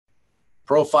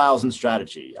Profiles and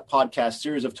Strategy, a podcast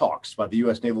series of talks by the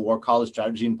U.S. Naval War College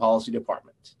Strategy and Policy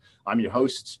Department. I'm your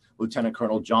host, Lieutenant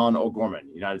Colonel John O'Gorman,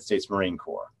 United States Marine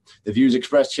Corps. The views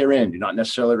expressed herein do not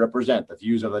necessarily represent the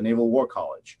views of the Naval War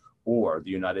College or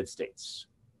the United States.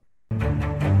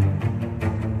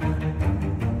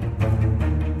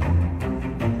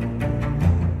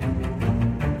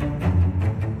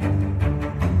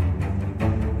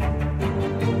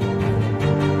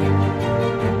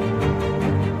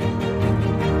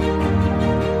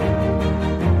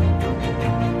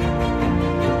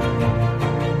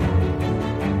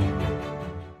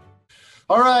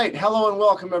 All right. Hello and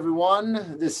welcome,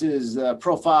 everyone. This is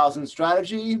Profiles and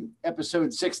Strategy,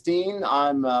 episode 16.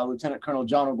 I'm Lieutenant Colonel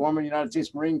John O'Gorman, United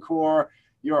States Marine Corps,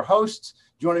 your host.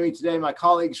 Joining me today, my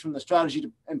colleagues from the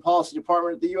Strategy and Policy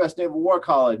Department at the U.S. Naval War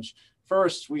College.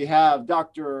 First, we have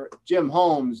Dr. Jim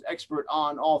Holmes, expert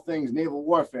on all things naval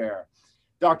warfare.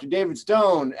 Dr. David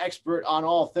Stone, expert on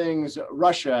all things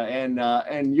Russia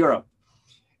and Europe.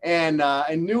 And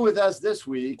new with us this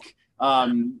week,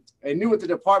 and new with the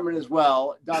department as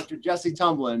well, Dr. Jesse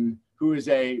Tumblin, who is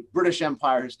a British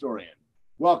Empire historian.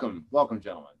 Welcome,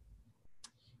 gentlemen.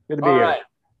 Good to be here. Right.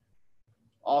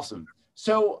 Awesome.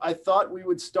 So I thought we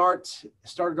would start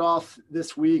off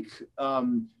this week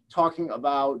talking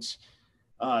about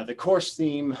the course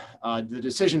theme, the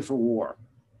decision for war.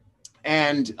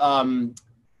 And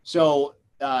so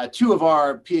two of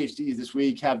our PhDs this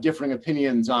week have differing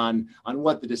opinions on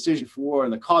what the decision for war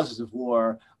and the causes of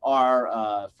war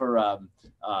are for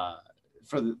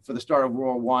the start of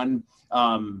World War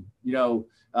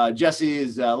I. Jesse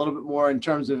is a little bit more in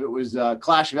terms of it was a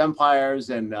clash of empires,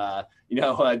 and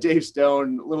Dave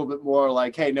Stone a little bit more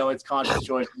like, hey, no, it's conscious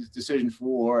choice, it's decision for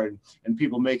war, and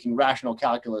people making rational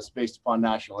calculus based upon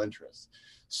national interests.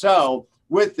 So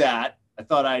with that, I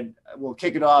thought we'll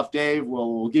kick it off. Dave,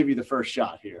 we'll give you the first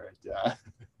shot here.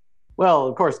 Well,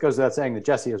 of course, it goes without saying that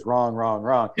Jesse is wrong.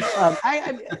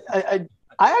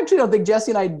 I actually don't think Jesse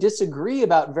and I disagree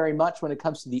about very much when it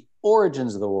comes to the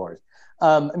origins of the wars.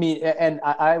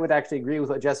 I would actually agree with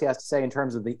what Jesse has to say in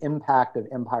terms of the impact of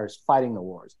empires fighting the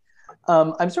wars.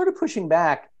 I'm sort of pushing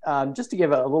back, just to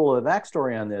give a little of a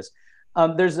backstory on this.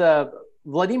 There's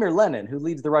Vladimir Lenin, who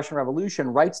leads the Russian Revolution,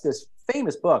 writes this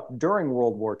famous book during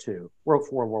World War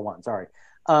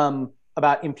I,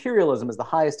 about imperialism as the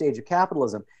highest stage of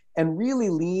capitalism, and really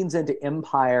leans into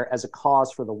empire as a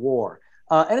cause for the war.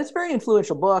 And it's a very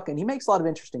influential book, and he makes a lot of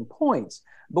interesting points.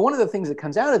 But one of the things that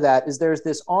comes out of that is there's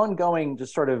this ongoing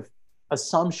just sort of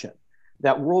assumption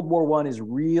that World War I is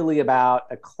really about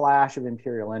a clash of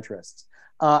imperial interests.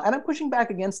 And I'm pushing back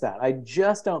against that. I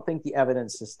just don't think the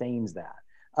evidence sustains that.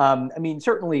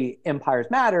 Certainly empires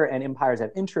matter and empires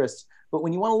have interests, but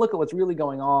when you want to look at what's really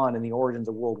going on in the origins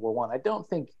of World War I don't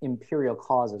think imperial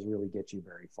causes really get you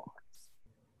very far.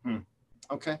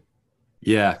 Okay.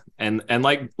 Yeah. And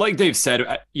like Dave said,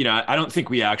 I don't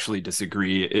think we actually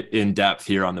disagree in depth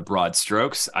here on the broad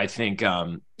strokes. I think,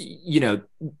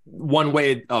 one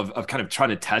way of kind of trying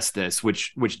to test this,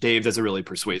 which Dave does a really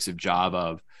persuasive job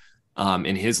of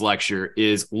in his lecture,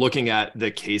 is looking at the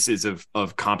cases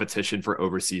of competition for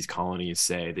overseas colonies,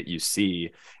 say, that you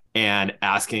see, and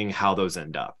asking how those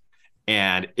end up.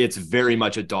 And it's very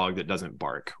much a dog that doesn't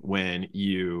bark when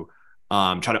you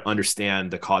try to understand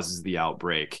the causes of the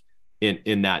outbreak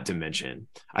in that dimension.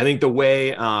 I think the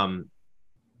way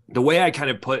I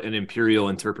kind of put an imperial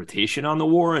interpretation on the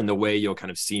war, and the way you'll kind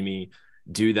of see me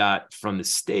do that from the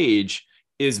stage,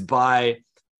 is by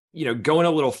going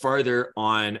a little farther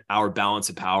on our balance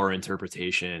of power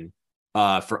interpretation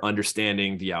for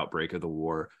understanding the outbreak of the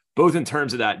war, both in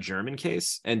terms of that German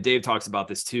case, and Dave talks about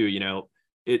this too.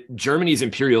 Germany's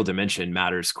imperial dimension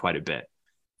matters quite a bit,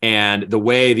 and the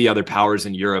way the other powers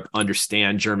in Europe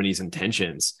understand Germany's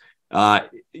intentions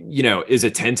is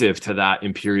attentive to that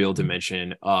imperial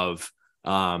dimension of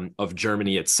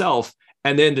Germany itself.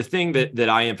 And then the thing that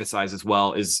I emphasize as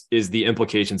well is the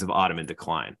implications of Ottoman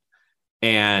decline,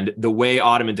 and the way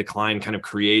Ottoman decline kind of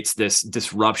creates this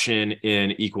disruption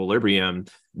in equilibrium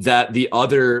that the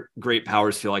other great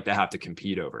powers feel like they have to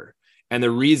compete over. And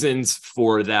the reasons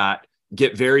for that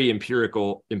get very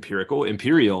imperial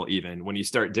even when you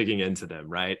start digging into them,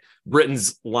 right?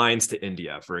 Britain's lines to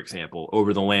India, for example,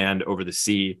 over the land, over the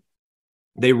sea,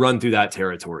 they run through that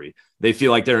territory. They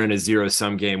feel like they're in a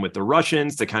zero-sum game with the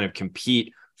Russians to kind of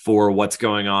compete for what's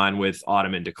going on with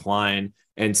Ottoman decline.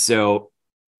 And so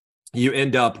you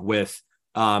end up with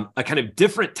a kind of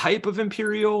different type of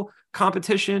imperial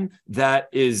competition that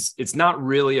it's not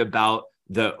really about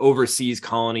the overseas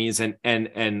colonies and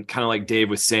kind of like Dave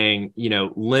was saying,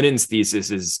 Lenin's thesis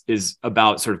is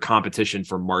about sort of competition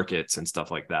for markets and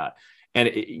stuff like that. And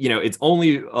it's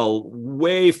only a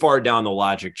way far down the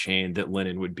logic chain that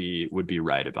Lenin would be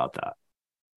right about that.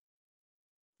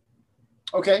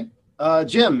 Okay,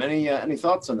 Jim, any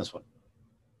thoughts on this one?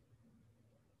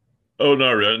 Oh,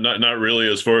 not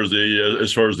really. As far as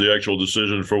the actual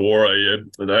decision for war,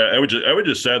 I would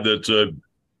just add that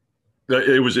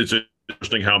it's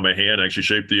interesting how Mahan actually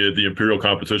shaped the imperial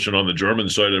competition on the German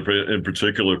side in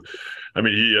particular. I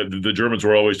mean, the Germans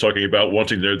were always talking about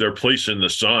wanting their place in the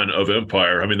sun of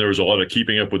empire. I mean, there was a lot of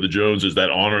keeping up with the Joneses, that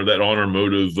honor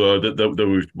motive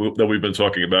that we've been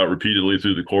talking about repeatedly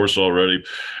through the course already.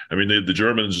 I mean, the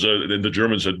Germans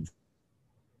had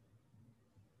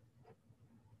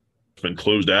been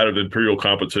closed out of imperial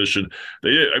competition.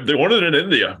 They wanted it in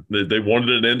India. They wanted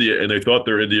it in India, and they thought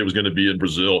their India was going to be in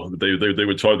Brazil. They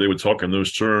would talk in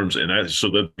those terms, and so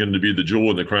that's going to be the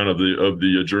jewel in the crown of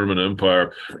the German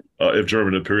Empire if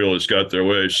German imperialists got their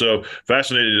way. So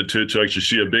fascinating to actually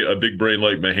see a big brain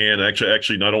like Mahan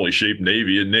actually not only shape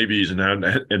navies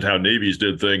and how navies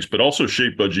did things, but also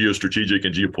shape geostrategic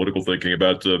and geopolitical thinking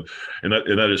about and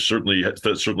that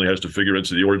certainly has to figure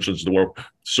into the origins of the war.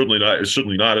 Certainly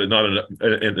not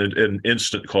an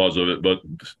instant cause of it, but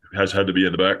has had to be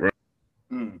in the background.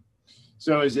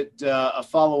 So is it a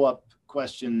follow-up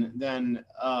question then?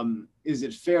 Is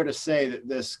it fair to say that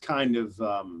this kind of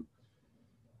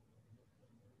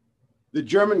the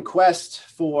German quest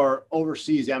for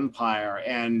overseas empire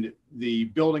and the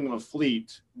building of a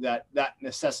fleet that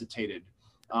necessitated,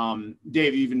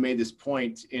 Dave, you even made this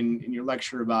point in your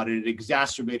lecture about it, it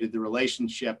exacerbated the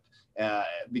relationship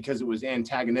because it was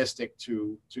antagonistic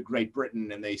to Great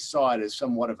Britain, and they saw it as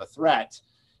somewhat of a threat.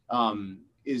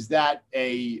 Is that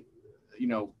a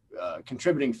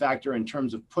contributing factor in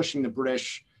terms of pushing the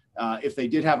British, if they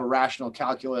did have a rational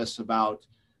calculus about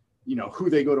who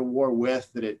they go to war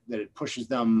with, that it pushes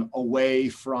them away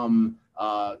from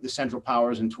the Central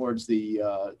Powers and towards the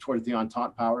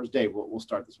Entente powers? Dave, we'll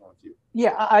start this one with you.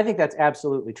 Yeah, I think that's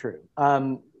absolutely true.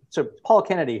 So Paul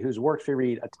Kennedy, whose works we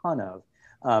read a ton of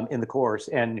in the course,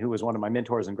 and who was one of my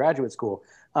mentors in graduate school,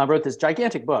 wrote this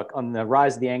gigantic book on the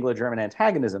rise of the Anglo-German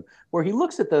antagonism, where he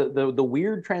looks at the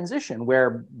weird transition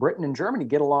where Britain and Germany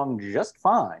get along just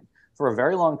fine for a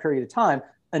very long period of time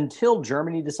until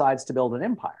Germany decides to build an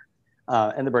empire.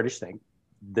 And the British think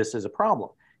this is a problem.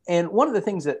 And one of the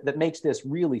things that makes this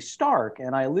really stark,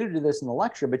 and I alluded to this in the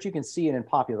lecture, but you can see it in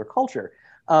popular culture,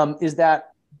 is that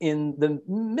in the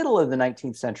middle of the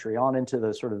 19th century, on into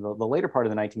the sort of the later part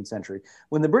of the 19th century,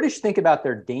 when the British think about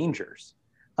their dangers,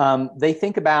 they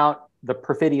think about the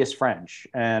perfidious French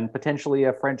and potentially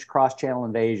a French cross-channel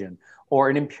invasion or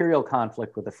an imperial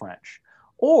conflict with the French.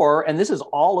 Or, and this is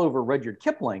all over Rudyard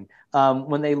Kipling,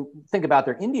 when they think about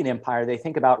their Indian empire, they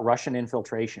think about Russian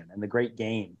infiltration and the Great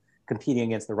Game competing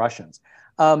against the Russians.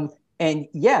 And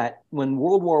yet, when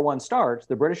World War I starts,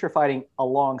 the British are fighting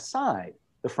alongside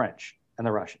the French and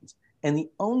the Russians. And the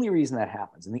only reason that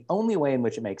happens, and the only way in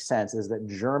which it makes sense, is that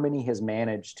Germany has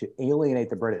managed to alienate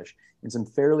the British in some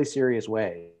fairly serious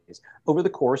ways over the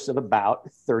course of about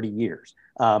 30 years.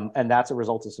 And that's a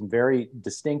result of some very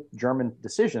distinct German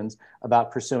decisions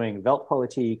about pursuing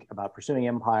Weltpolitik, about pursuing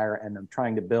empire, and then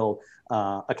trying to build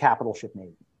a capital ship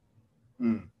navy.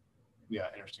 Yeah,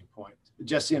 interesting point.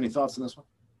 Jesse, any thoughts on this one?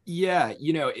 Yeah,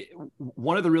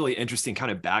 one of the really interesting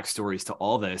kind of backstories to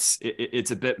all this,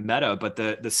 it's a bit meta, but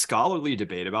the scholarly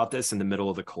debate about this in the middle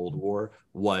of the Cold War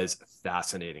was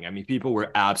fascinating. I mean, people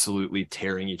were absolutely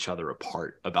tearing each other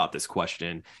apart about this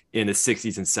question in the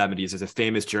 60s and 70s. There's a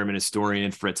famous German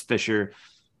historian, Fritz Fischer,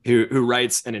 who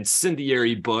writes an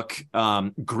incendiary book,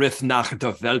 Griff nach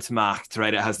der Weltmacht,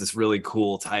 right? It has this really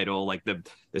cool title, like the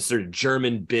sort of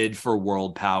German bid for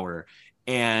world power.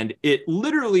 And it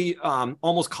literally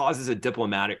almost causes a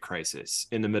diplomatic crisis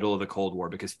in the middle of the Cold War,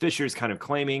 because Fischer's kind of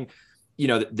claiming,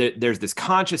 there's this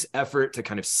conscious effort to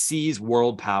kind of seize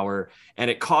world power,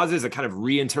 and it causes a kind of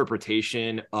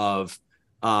reinterpretation of,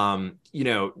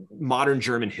 modern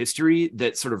German history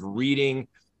that's sort of reading,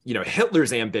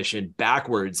 Hitler's ambition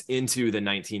backwards into the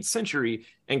 19th century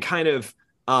and kind of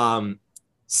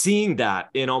seeing that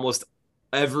in almost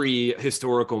every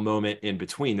historical moment in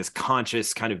between, this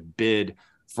conscious kind of bid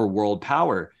for world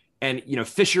power. And,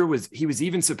 Fischer was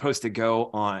even supposed to go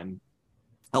on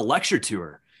a lecture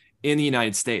tour in the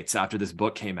United States after this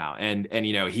book came out. And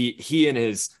he and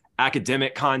his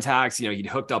academic contacts, he'd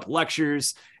hooked up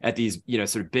lectures at these,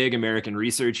 sort of big American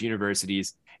research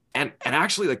universities. And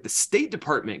actually, like, the State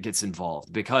Department gets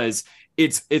involved because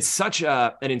it's such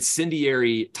an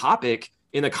incendiary topic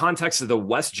in the context of the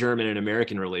West German and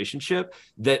American relationship,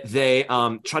 that they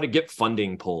try to get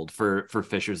funding pulled for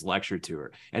Fisher's lecture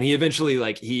tour. And he eventually,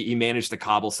 like, he managed to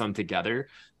cobble some together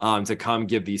to come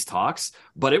give these talks.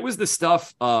 But it was the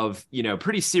stuff of, you know,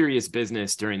 pretty serious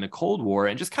business during the Cold War,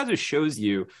 and just kind of shows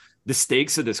you the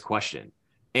stakes of this question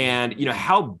and, you know,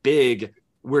 how big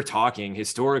we're talking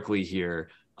historically here,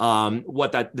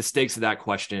 what the stakes of that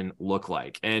question look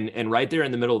like. And right there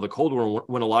in the middle of the Cold War,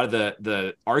 when a lot of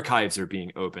the archives are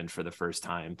being opened for the first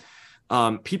time,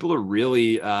 people are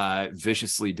really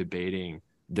viciously debating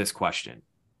this question.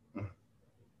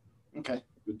 Okay,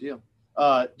 good deal.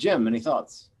 Jim, any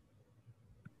thoughts?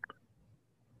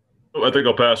 I think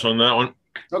I'll pass on that one.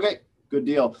 Okay, good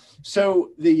deal. So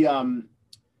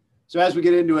so as we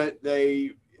get into it,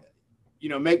 they, you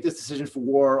know, make this decision for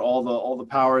war. All the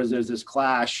powers. There's this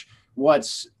clash.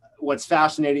 What's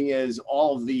fascinating is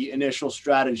all of the initial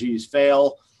strategies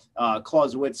fail.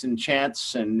 Clausewitz and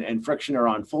chance and friction are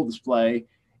on full display.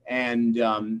 And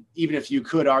even if you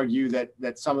could argue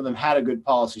that some of them had a good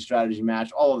policy strategy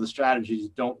match, all of the strategies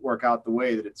don't work out the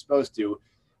way that it's supposed to,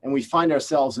 and we find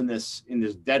ourselves in this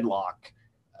deadlock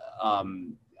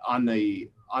on the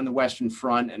Western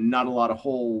Front, and not a lot of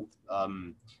whole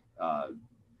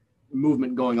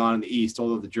movement going on in the East,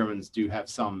 although the Germans do have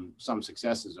some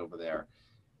successes over there.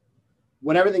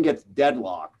 When everything gets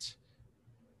deadlocked,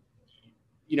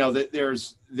 you know, that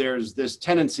there's this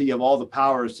tendency of all the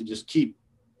powers to just keep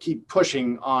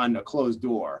pushing on a closed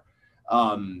door.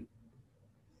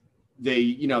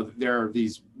 There are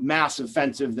these mass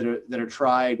offensives that are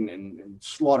tried and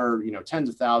slaughter, you know, tens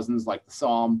of thousands, like the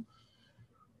Somme.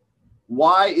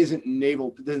 Why isn't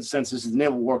naval, since this is the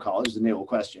Naval War College, it's a naval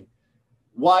question,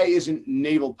 why isn't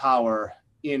naval power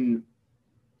in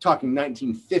talking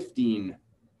 1915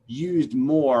 used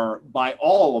more by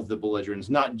all of the belligerents?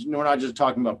 We're not just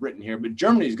talking about Britain here, but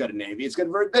Germany's got a navy. It's got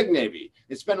a very big navy.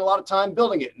 It spent a lot of time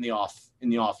building it in the off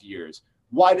years.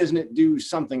 Why doesn't it do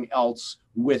something else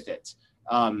with it?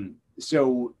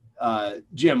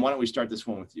 Jim, why don't we start this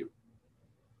one with you?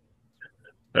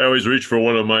 I always reach for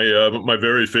one of my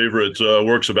very favorite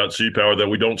works about sea power that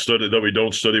we don't study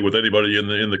with anybody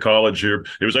in the college here.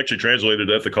 It was actually translated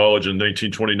at the college in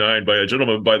 1929 by a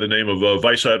gentleman by the name of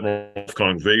Vice Admiral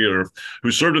Wolfgang Wegener,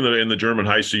 who served in the German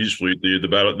High Seas Fleet,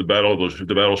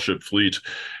 the battleship fleet.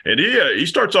 And he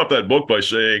starts off that book by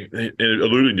saying,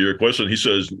 alluding to your question, he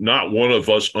says, "Not one of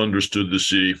us understood the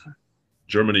sea.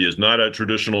 Germany is not a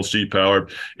traditional sea power.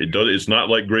 It's not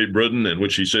like Great Britain, in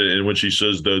which he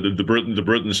says the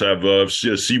Britons have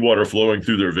seawater flowing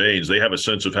through their veins. They have a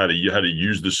sense of how to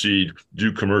use the sea,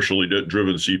 do commercially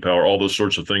driven sea power, all those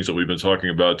sorts of things that we've been talking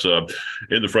about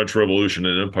in the French Revolution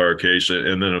and Empire case,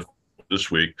 and then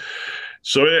this week."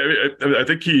 So I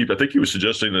think he was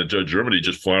suggesting that Germany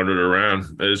just floundered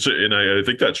around, and I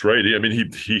think that's right. I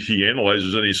mean, he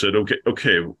analyzes it and he said,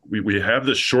 okay, we have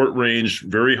this short range,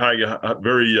 very high,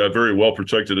 very well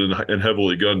protected and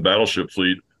heavily gunned battleship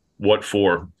fleet. What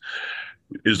for?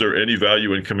 Is there any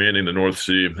value in commanding the North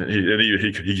Sea?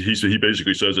 He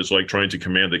basically says it's like trying to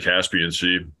command the Caspian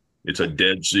Sea. It's a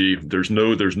dead sea. There's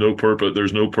no purpose.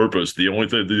 There's no purpose. The only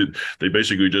thing they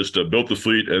basically just built the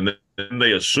fleet, and then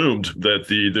they assumed that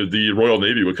the Royal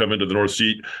Navy would come into the North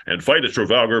Sea and fight at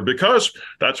Trafalgar, because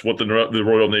that's what the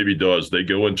Royal Navy does. They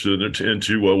go into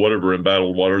whatever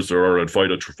embattled waters there are and fight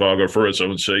at Trafalgar for its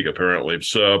own sake, apparently.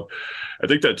 So I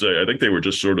think they were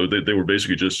just they were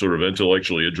basically just sort of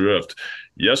intellectually adrift.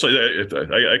 Yes,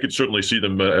 I could certainly see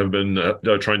them have been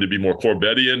trying to be more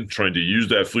Corbettian, trying to use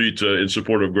that fleet in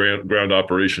support of ground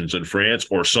operations in France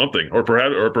or something, or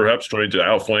perhaps trying to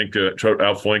outflank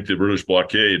the British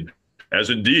blockade. As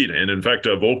indeed, and in fact,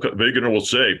 Wegener will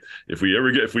say, if we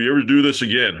ever do this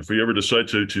again, if we ever decide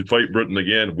to fight Britain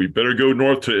again, we better go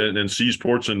north and seize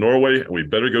ports in Norway, and we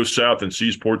better go south and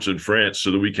seize ports in France,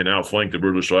 so that we can outflank the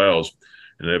British Isles.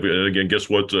 And again, guess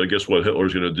what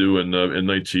Hitler's going to do from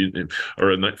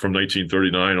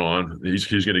 1939 on? He's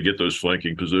going to get those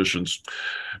flanking positions.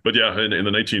 But yeah, in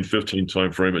the 1915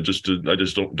 timeframe, I just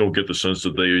don't get the sense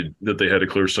that they had a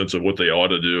clear sense of what they ought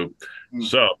to do.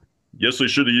 So yes, they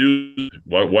should have used.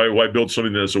 Why build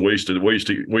something that's a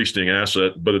wasting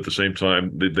asset? But at the same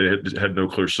time, they had no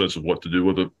clear sense of what to do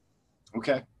with it.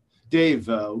 Okay, Dave,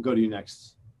 we'll go to you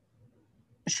next.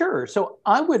 Sure. So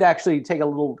I would actually take a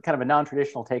little kind of a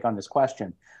non-traditional take on this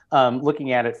question,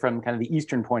 looking at it from kind of the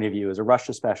Eastern point of view as a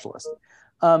Russia specialist.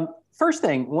 First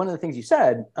thing, one of the things you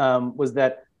said was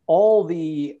that all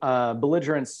the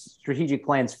belligerents' strategic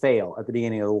plans fail at the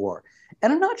beginning of the war.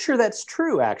 And I'm not sure that's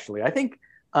true, actually. I think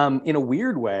in a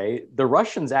weird way, the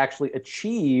Russians actually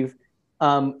achieve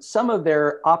some of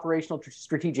their operational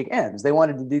strategic ends. They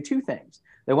wanted to do two things.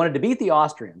 They wanted to beat the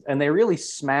Austrians, and they really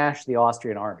smashed the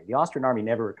Austrian army. The Austrian army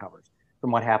never recovers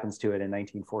from what happens to it in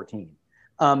 1914.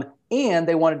 And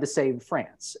they wanted to save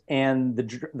France. And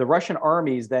the Russian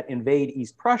armies that invade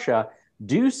East Prussia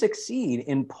do succeed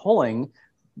in pulling,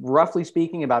 roughly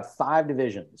speaking, about 5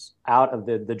 divisions out of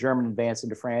the German advance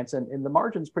into France, and the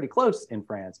margin's pretty close in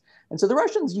France. And so the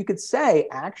Russians, you could say,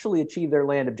 actually achieve their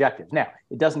land objectives. Now,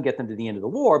 it doesn't get them to the end of the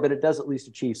war, but it does at least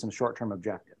achieve some short-term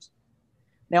objectives.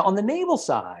 Now, on the naval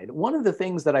side, one of the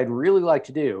things that I'd really like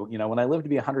to do, when I live to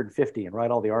be 150 and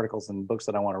write all the articles and books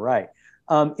that I want to write,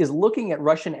 is looking at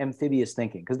Russian amphibious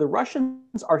thinking, because the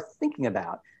Russians are thinking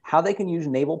about how they can use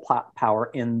naval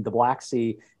power in the Black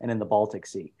Sea and in the Baltic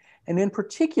Sea. And in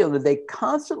particular, they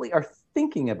constantly are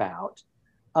thinking about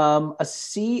a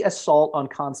sea assault on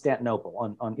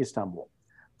Constantinople, on Istanbul.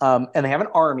 And they have an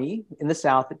army in the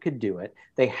south that could do it.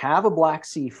 They have a Black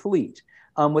Sea fleet.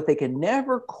 What they can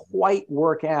never quite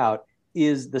work out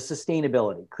is the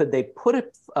sustainability. Could they put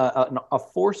a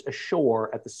force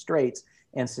ashore at the Straits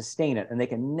and sustain it? And they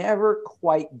can never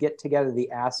quite get together the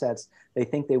assets they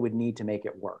think they would need to make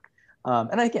it work.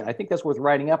 And again, I think that's worth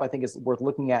writing up. I think it's worth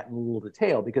looking at in a little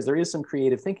detail, because there is some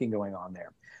creative thinking going on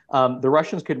there. The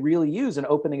Russians could really use an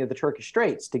opening of the Turkish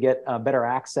Straits to get better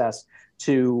access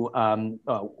to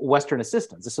Western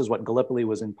assistance. This is what Gallipoli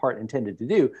was in part intended to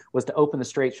do, was to open the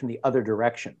Straits from the other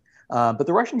direction. But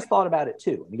the Russians thought about it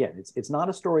too. And again, it's not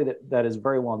a story that is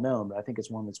very well known, but I think it's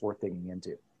one that's worth digging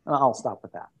into. And I'll stop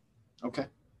with that. Okay.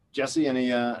 Jesse,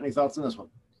 any thoughts on this one?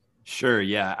 Sure.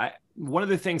 Yeah. One of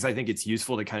the things I think it's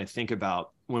useful to kind of think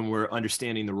about when we're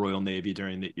understanding the Royal Navy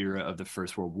during the era of the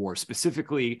First World War,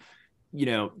 specifically,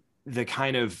 the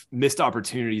kind of missed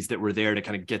opportunities that were there to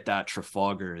kind of get that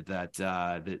Trafalgar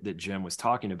that Jim was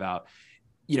talking about,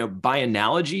 by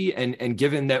analogy, and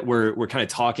given that we're kind of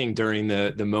talking during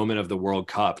the moment of the World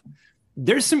Cup,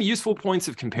 there's some useful points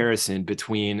of comparison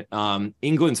between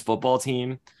England's football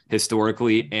team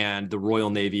historically and the Royal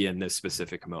Navy in this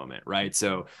specific moment, right?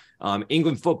 So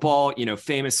England football,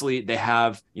 famously, they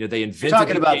have, they invented. You're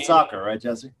talking about soccer, right,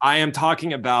 Jesse? I am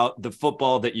talking about the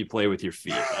football that you play with your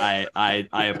feet. I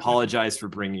apologize for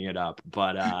bringing it up,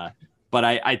 but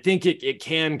I think it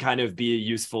can kind of be a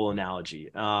useful analogy,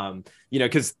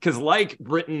 because like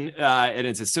Britain and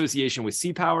its association with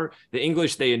sea power, the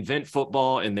English, they invent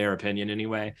football, in their opinion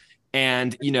anyway.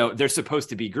 And, they're supposed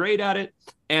to be great at it.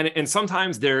 And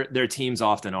sometimes their teams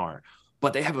often are,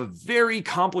 but they have a very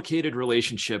complicated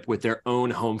relationship with their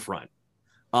own home front.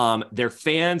 Their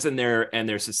fans and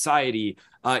their society,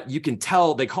 you can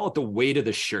tell, they call it the weight of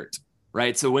the shirt,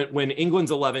 right? So when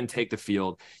England's 11 take the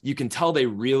field, you can tell they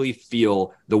really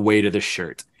feel the weight of the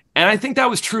shirt. And I think that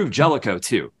was true of Jellicoe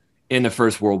too in the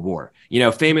First World War.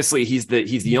 Famously, he's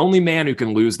the only man who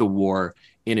can lose the war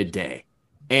in a day.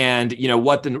 And,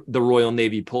 what the Royal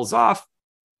Navy pulls off,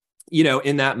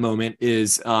 in that moment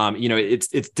is,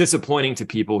 it's disappointing to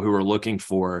people who are looking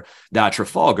for that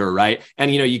Trafalgar, right? And,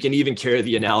 you can even carry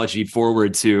the analogy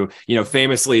forward to,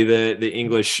 famously the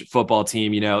English football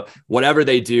team, whatever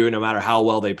they do, no matter how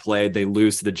well they played, they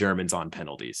lose to the Germans on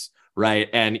penalties, right?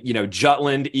 And,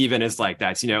 Jutland even is like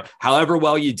that. However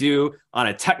well you do on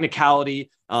a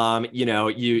technicality,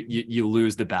 you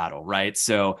lose the battle, right?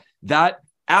 So that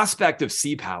aspect of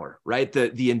sea power, right?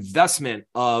 The investment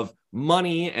of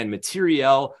money and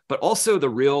material, but also the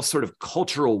real sort of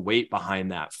cultural weight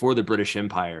behind that for the British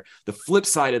Empire. The flip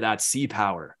side of that sea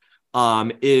power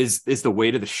is the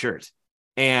weight of the shirt.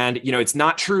 And, it's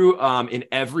not true in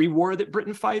every war that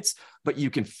Britain fights, but you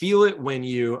can feel it when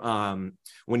you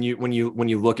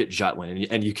look at Jutland,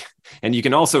 and you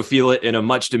can also feel it in a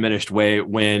much diminished way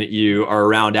when you are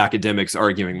around academics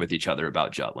arguing with each other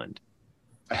about Jutland.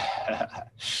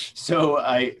 So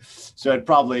it's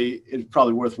probably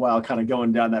worthwhile kind of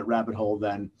going down that rabbit hole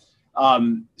then.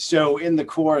 So in the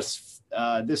course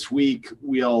this week,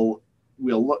 we'll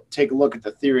take a look at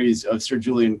the theories of Sir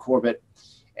Julian Corbett,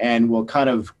 and we'll kind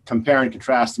of compare and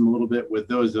contrast them a little bit with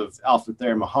those of Alfred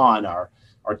Thayer Mahan, our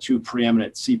two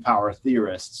preeminent sea power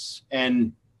theorists.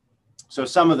 And so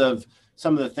some of the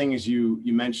things you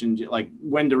mentioned, like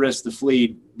when to risk the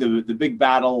fleet, the big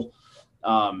battle,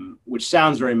 which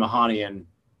sounds very Mahanian.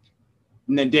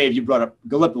 And then Dave, you brought up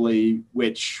Gallipoli,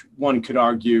 which one could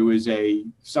argue is a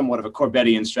somewhat of a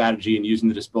Corbettian strategy in using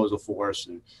the disposal force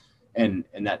and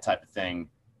that type of thing.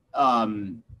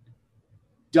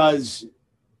 Is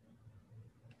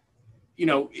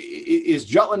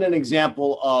Jutland an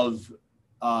example of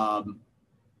a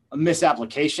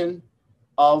misapplication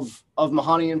of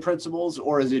Mahanian principles,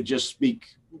 or is it just speak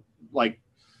like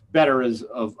better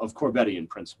of Corbettian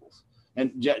principles?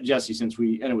 And Jesse, since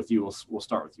we ended with you, we'll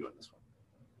start with you on this one.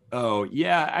 Oh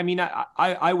yeah, I mean,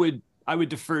 I would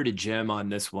defer to Jim on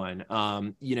this one.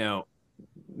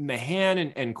 Mahan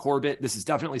and Corbett, this is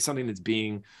definitely something that's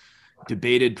being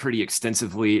debated pretty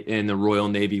extensively in the Royal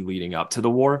Navy leading up to the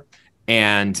war.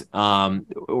 And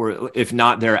or if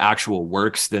not their actual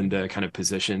works, then the kind of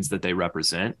positions that they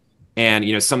represent.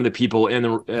 And, some of the people in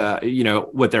the,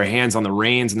 with their hands on the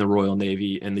reins in the Royal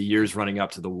Navy in the years running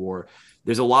up to the war,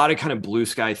 there's a lot of kind of blue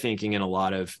sky thinking and a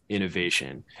lot of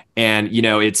innovation. And,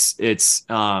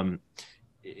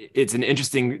 it's an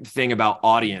interesting thing about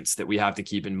audience that we have to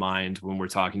keep in mind when we're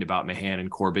talking about Mahan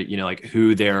and Corbett, like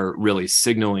who they're really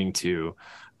signaling to.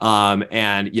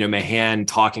 Mahan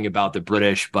talking about the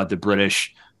British, but the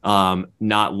British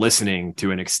not listening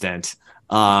to an extent.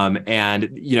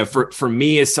 For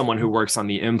me, as someone who works on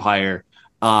the Empire,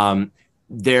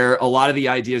 there a lot of the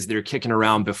ideas that are kicking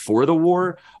around before the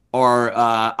war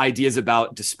are ideas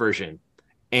about dispersion.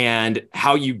 And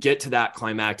how you get to that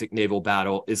climactic naval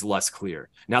battle is less clear.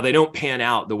 Now, they don't pan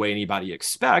out the way anybody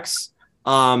expects.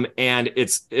 And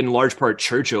it's in large part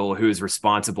Churchill who is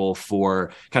responsible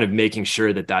for kind of making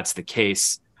sure that that's the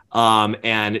case.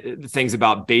 And things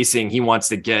about basing, he wants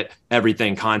to get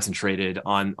everything concentrated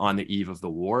on the eve of the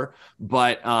war.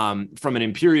 But from an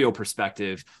imperial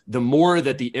perspective, the more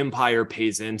that the Empire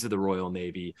pays into the Royal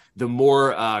Navy, the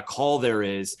more call there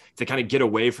is to kind of get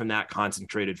away from that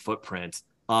concentrated footprint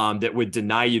that would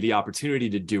deny you the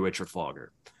opportunity to do at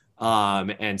Trafalgar.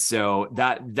 And so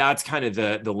that's kind of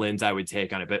the lens I would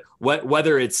take on it. But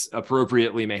whether it's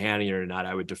appropriately Mahanian or not,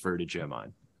 I would defer to Jim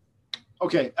on.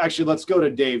 Okay, actually, let's go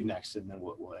to Dave next, and then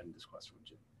we'll end this question with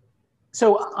Jim.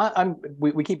 So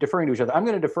we keep deferring to each other. I'm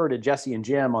going to defer to Jesse and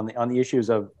Jim on the issues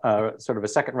of sort of a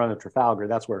second run of Trafalgar.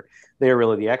 That's where they are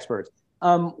really the experts.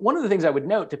 One of the things I would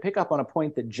note, to pick up on a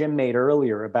point that Jim made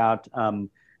earlier about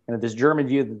this German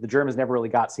view that the Germans never really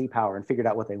got sea power and figured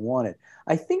out what they wanted.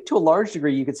 I think to a large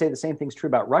degree, you could say the same thing's true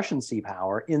about Russian sea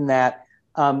power, in that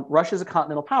Russia is a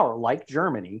continental power like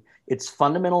Germany. Its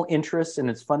fundamental interests and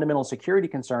its fundamental security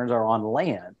concerns are on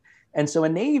land. And so a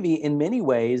navy in many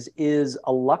ways is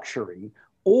a luxury,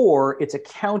 or it's a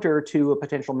counter to a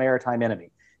potential maritime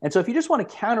enemy. And so if you just want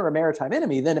to counter a maritime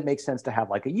enemy, then it makes sense to have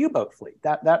like a U-boat fleet.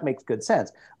 That makes good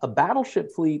sense. A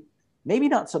battleship fleet, maybe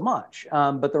not so much,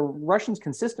 but the Russians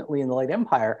consistently in the late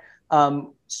Empire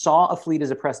saw a fleet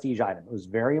as a prestige item. It was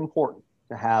very important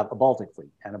to have a Baltic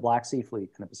fleet and a Black Sea fleet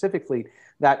and a Pacific fleet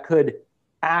that could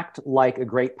act like a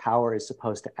great power is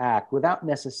supposed to act without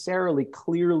necessarily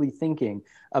clearly thinking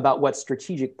about what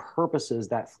strategic purposes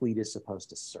that fleet is supposed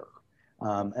to serve.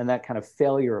 And that kind of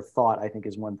failure of thought, I think,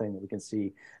 is one thing that we can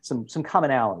see some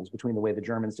commonalities between the way the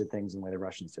Germans did things and the way the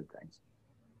Russians did things.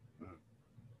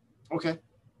 Okay.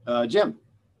 Jim.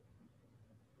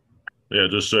 Yeah,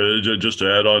 just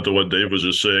to add on to what Dave was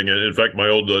just saying. In fact, my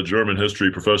old German history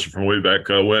professor from way back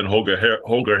when, Holger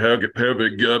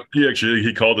Herwig,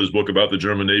 he called his book about the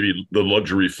German Navy the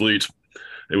luxury fleet.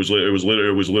 It was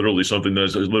literally something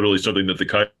that the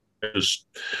Kaisers.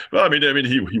 Well, I mean,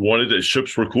 he wanted it.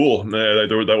 Ships were cool.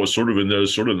 That was sort of in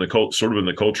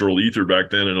the cultural ether back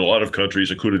then in a lot of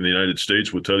countries, including the United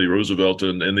States with Teddy Roosevelt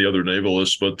and the other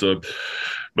navalists. But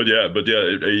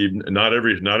not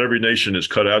every nation is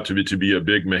cut out to be a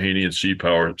big Mahanian sea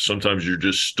power. Sometimes you're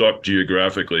just stuck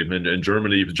geographically, and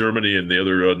Germany and the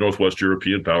other Northwest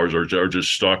European powers are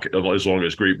just stuck as long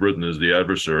as Great Britain is the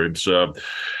adversary.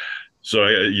 So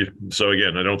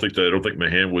again, I don't think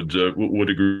Mahan would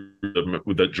agree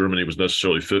with that Germany was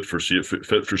necessarily fit for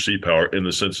sea power in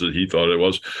the sense that he thought it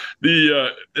was.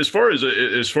 As far as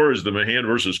the Mahan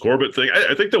versus Corbett thing,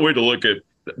 I think the way I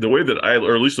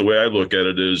look at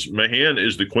it is Mahan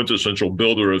is the quintessential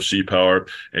builder of sea power,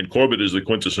 and Corbett is the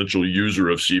quintessential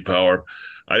user of sea power.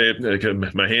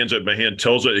 Mahan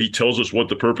tells us what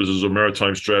the purposes of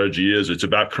maritime strategy is. It's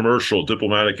about commercial,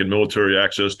 diplomatic, and military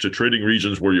access to trading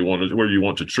regions where you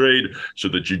want to trade, so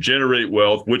that you generate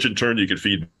wealth, which in turn you can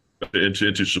feed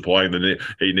into supplying a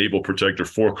naval protector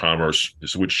for commerce,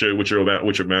 which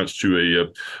amounts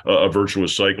to a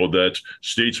virtuous cycle that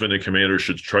statesmen and commanders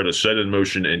should try to set in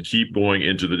motion and keep going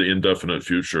into the indefinite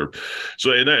future.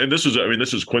 So, and this is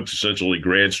quintessentially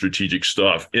grand strategic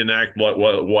stuff. Enact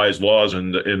wise laws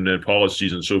and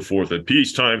policies and so forth at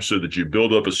peacetime, so that you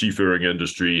build up a seafaring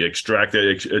industry, extract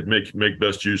that, make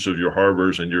best use of your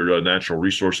harbors and your natural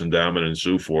resource endowment and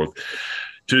so forth.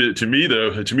 To me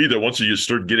though, once you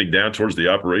start getting down towards the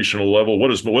operational level, what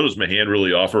does Mahan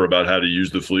really offer about how to use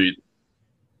the fleet?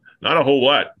 Not a whole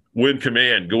lot. Win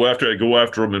command, go after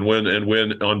them, and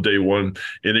win on day one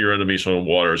in your enemy's home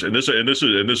waters. And this is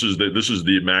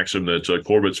the maxim that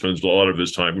Corbett spends a lot of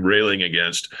his time railing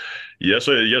against. Yes.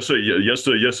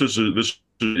 This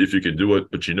if you can do it,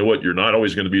 but you know what? You're not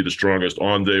always going to be the strongest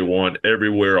on day one,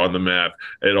 everywhere on the map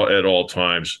at all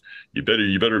times. You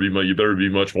better be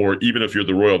much more. Even if you're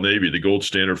the Royal Navy, the gold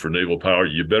standard for naval power,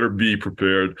 you better be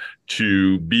prepared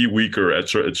to be weaker at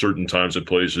certain times and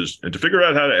places, and to figure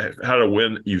out how to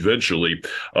win eventually.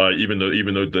 Even though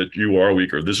that you are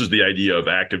weaker, this is the idea of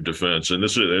active defense, and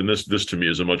this to me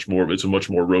is a much more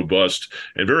robust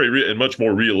and much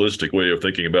more realistic way of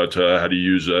thinking about how to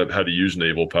use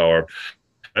naval power.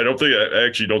 I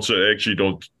actually don't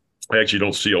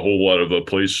see a whole lot of a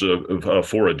place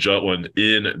for a Jutland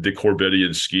in the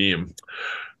Corbettian scheme.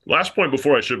 Last point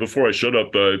before I shut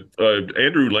up,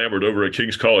 Andrew Lambert over at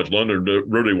King's College London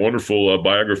wrote a wonderful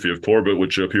biography of Corbett,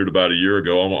 which appeared about a year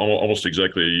ago, almost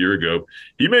exactly a year ago.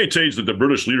 He maintains that the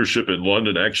British leadership in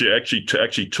London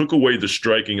actually took away the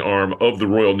striking arm of the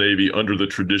Royal Navy under the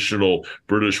traditional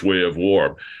British way of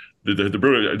war. The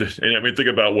British, and I mean, think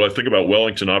about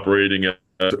Wellington operating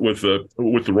with the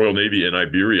Royal Navy in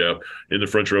Iberia in the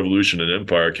French Revolution and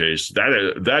Empire case.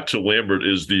 That to Lambert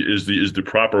is the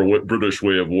proper British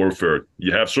way of warfare.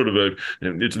 You have sort of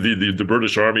the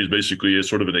British Army is basically a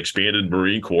sort of an expanded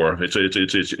Marine Corps.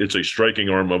 It's a striking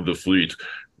arm of the fleet.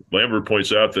 Lambert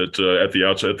points out that at the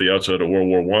outset of World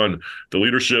War I, the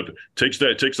leadership takes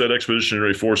that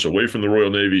expeditionary force away from the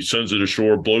Royal Navy, sends it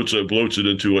ashore, bloats it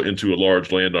into a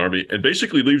large land army, and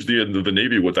basically leaves the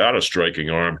Navy without a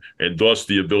striking arm, and thus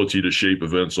the ability to shape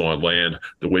events on land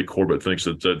the way Corbett thinks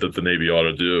that the Navy ought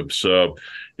to do. So,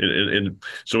 in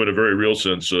a very real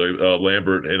sense,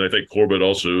 Lambert, and I think Corbett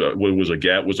also was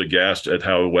aghast at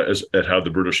how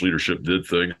the British leadership did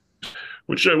things.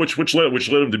 Which led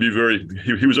him to be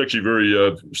he was actually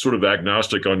very sort of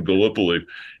agnostic on Gallipoli.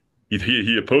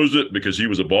 He opposed it because he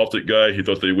was a Baltic guy. He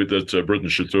thought that Britain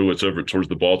should throw its effort towards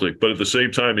the Baltic. But at the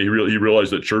same time, he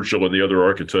realized that Churchill and the other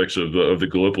architects of the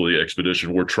Gallipoli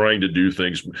expedition were trying to do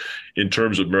things in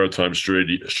terms of maritime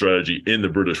strategy in the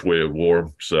British way of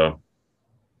war. So,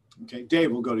 okay,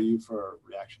 Dave, we'll go to you for a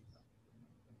reaction.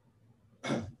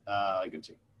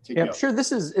 Yeah, sure.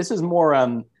 This is more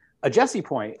a Jesse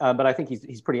point, but I think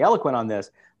he's pretty eloquent on this.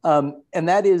 And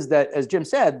that is that, as Jim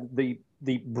said, the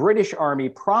British Army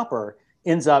proper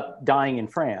ends up dying in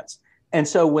France. And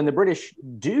so when the British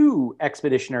do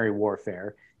expeditionary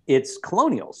warfare, it's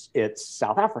colonials, it's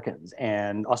South Africans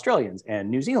and Australians and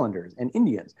New Zealanders and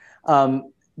Indians.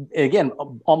 Again,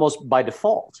 almost by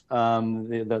default,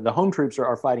 the home troops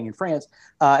are fighting in France.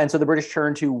 And so the British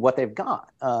turn to what they've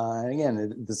got.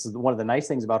 Again, this is one of the nice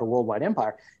things about a worldwide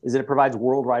empire, is that it provides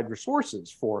worldwide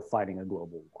resources for fighting a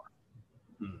global war.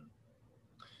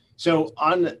 So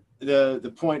on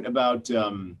the point about,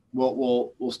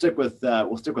 we'll stick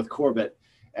with Corbett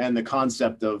and the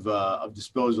concept of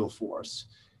disposal force.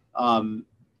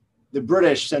 The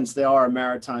British, since they are a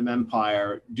maritime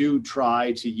empire, do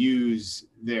try to use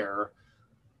their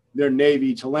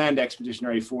navy to land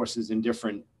expeditionary forces in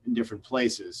different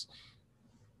places.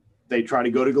 They try to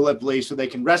go to Gallipoli so they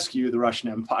can rescue the Russian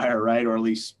Empire, right? Or at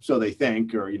least so they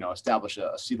think, or establish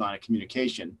a sea line of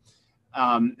communication.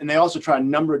 And they also try a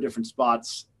number of different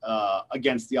spots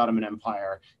against the Ottoman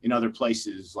Empire in other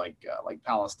places like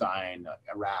Palestine,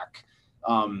 Iraq.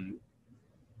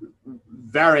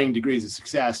 Varying degrees of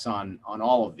success on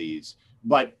all of these,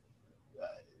 but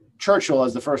Churchill,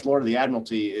 as the First Lord of the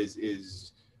Admiralty,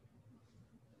 is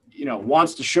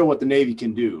wants to show what the Navy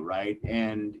can do, right?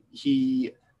 And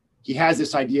he has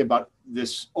this idea about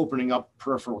this opening up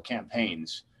peripheral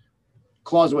campaigns.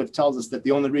 Clausewitz tells us that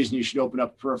the only reason you should open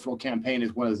up a peripheral campaign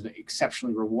is when it's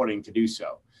exceptionally rewarding to do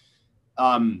so.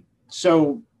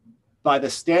 So, by the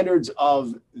standards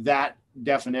of that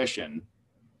definition,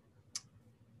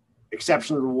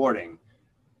 exceptionally rewarding,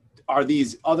 are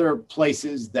these other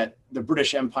places that the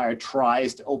British Empire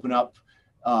tries to open up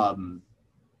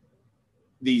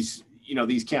these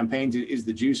campaigns? Is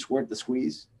the juice worth the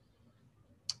squeeze?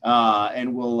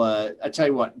 And we'll, I tell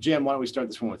you what, Jim, why don't we start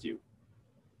this one with you?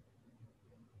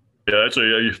 Yeah,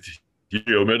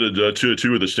 you omitted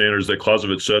two of the standards that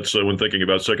Clausewitz sets when thinking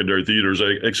about secondary theaters.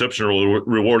 Exceptional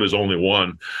reward is only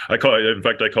one. I call it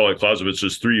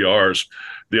Clausewitz's 3 R's.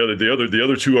 The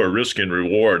other two are risk and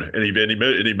reward. And he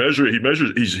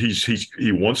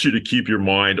wants you to keep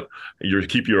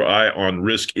your eye on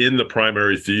risk in the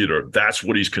primary theater. That's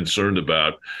what he's concerned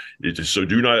about.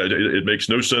 It makes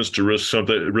no sense to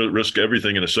risk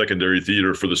everything in a secondary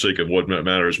theater for the sake of what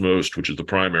matters most, which is the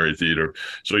primary theater.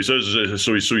 So he says,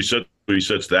 he set he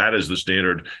sets that as the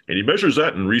standard, and he measures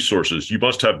that in resources. You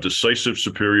must have decisive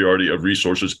superiority of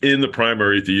resources in the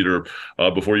primary theater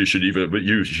before you should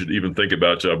even think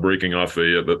about breaking off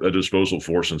a disposal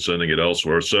force and sending it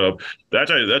elsewhere. So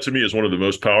that to me is one of the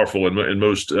most powerful and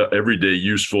most everyday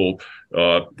useful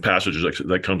passages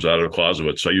that comes out of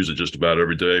Clausewitz. I use it just about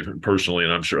every day personally,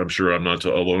 and I'm sure I'm not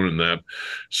alone in that.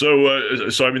 So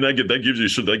I mean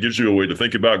that gives you a way to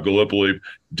think about Gallipoli.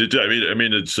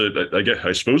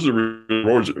 I suppose the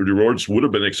rewards would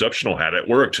have been exceptional had it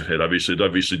worked. It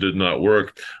obviously did not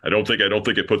work. I don't think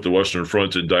it put the Western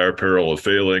Front in dire peril of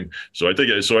failing. So I think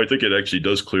it actually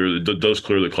does clear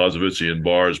the Clausewitzian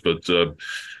bars,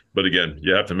 but again,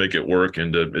 you have to make it work,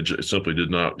 and it simply did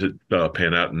not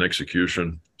pan out in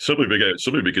execution. Simply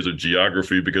because of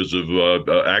geography, because of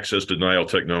access denial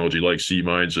technology like sea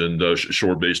mines and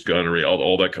shore-based gunnery,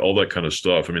 all that kind of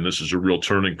stuff. I mean, this is a real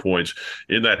turning point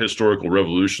in that historical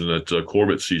revolution that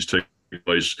Corbett sees take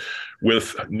place,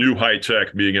 with new high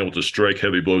tech being able to strike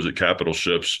heavy blows at capital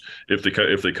ships if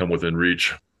they come within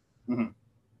reach.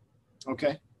 Mm-hmm.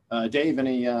 Okay, Dave,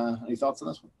 any thoughts on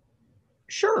this one?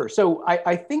 Sure. So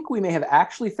I think we may have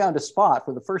actually found a spot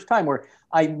for the first time where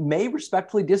I may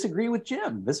respectfully disagree with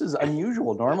Jim. This is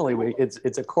unusual. Normally,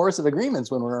 it's a chorus of agreements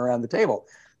when we're around the table.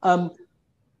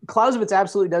 Clausewitz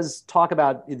absolutely does talk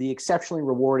about the exceptionally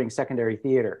rewarding secondary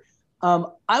theater.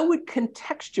 I would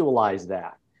contextualize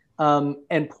that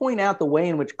and point out the way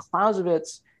in which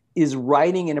Clausewitz is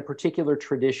writing in a particular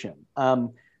tradition.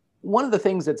 One of the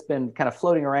things that's been kind of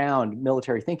floating around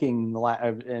military thinking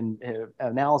and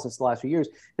analysis the last few years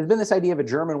has been this idea of a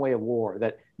German way of war,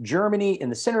 that Germany in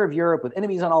the center of Europe with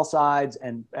enemies on all sides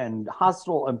and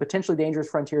hostile and potentially dangerous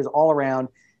frontiers all around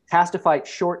has to fight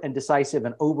short and decisive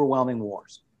and overwhelming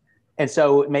wars. And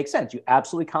so it makes sense. You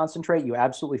absolutely concentrate, you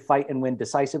absolutely fight and win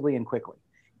decisively and quickly,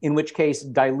 in which case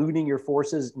diluting your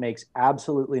forces makes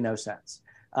absolutely no sense.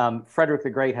 Frederick the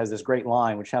Great has this great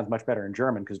line, which sounds much better in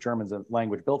German because German's a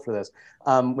language built for this,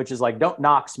 which is like, don't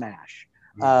knock, smash.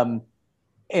 Mm-hmm.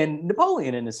 And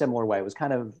Napoleon, in a similar way, was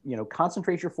kind of,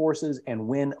 concentrate your forces and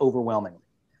win overwhelmingly.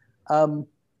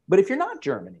 But if you're not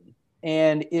Germany,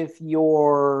 and if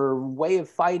your way of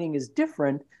fighting is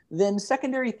different, then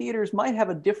secondary theaters might have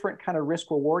a different kind of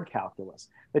risk-reward calculus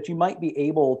that you might be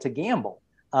able to gamble.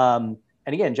 And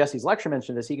again, Jesse's lecture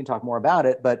mentioned this. He can talk more about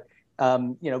it, but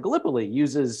Gallipoli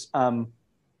uses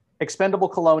expendable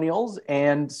colonials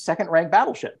and second-rank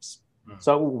battleships.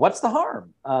 So what's the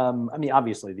harm?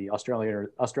 Obviously, the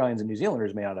Australians and New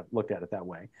Zealanders may not have looked at it that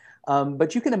way.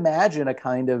 But you can imagine a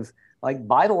kind of like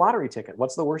buy the lottery ticket.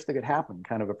 What's the worst that could happen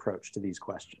kind of approach to these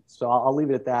questions. So I'll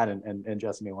leave it at that, and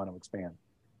Jesse may want to expand.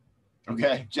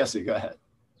 Okay, Jesse, go ahead.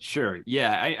 Sure.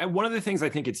 Yeah. One of the things I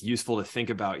think it's useful to think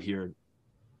about here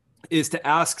is to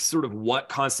ask sort of what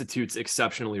constitutes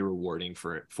exceptionally rewarding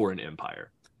for an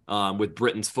empire with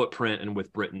Britain's footprint and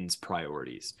with Britain's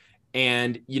priorities.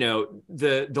 And,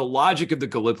 the logic of the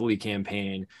Gallipoli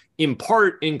campaign in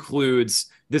part includes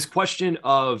this question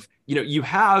of, you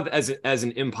have as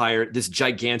an empire, this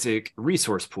gigantic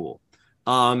resource pool.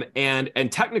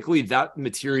 And technically that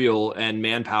material and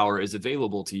manpower is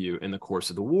available to you in the course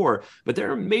of the war, but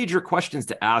there are major questions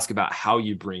to ask about how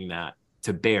you bring that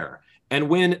to bear. And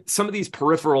when some of these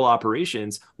peripheral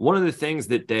operations, one of the things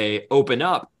that they open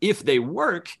up, if they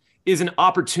work, is an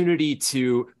opportunity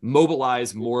to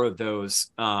mobilize more of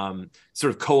those sort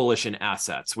of coalition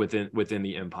assets within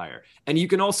the empire. And you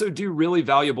can also do really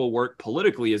valuable work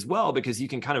politically as well, because you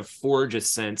can kind of forge a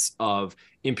sense of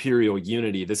imperial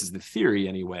unity. This is the theory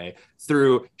anyway,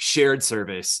 through shared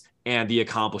service and the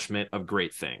accomplishment of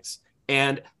great things.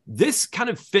 And this kind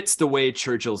of fits the way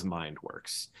Churchill's mind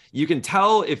works. You can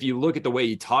tell if you look at the way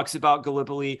he talks about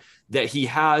Gallipoli that he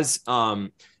has,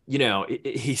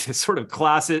 he's a sort of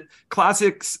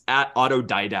classics at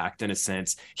autodidact in a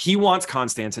sense. He wants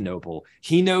Constantinople.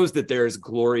 He knows that there's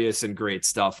glorious and great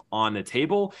stuff on the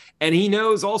table. And he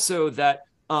knows also that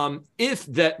if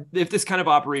this kind of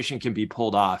operation can be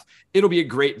pulled off, it'll be a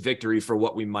great victory for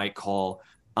what we might call,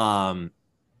 that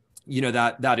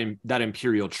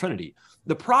imperial trinity.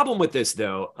 The problem with this,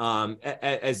 though,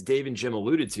 as Dave and Jim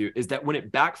alluded to, is that when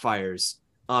it backfires,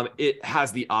 it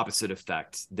has the opposite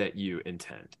effect that you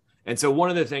intend. And so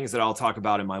one of the things that I'll talk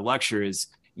about in my lecture is,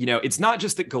 it's not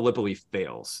just that Gallipoli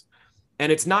fails,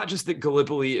 and it's not just that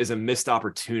Gallipoli is a missed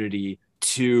opportunity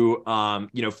to,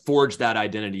 forge that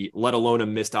identity, let alone a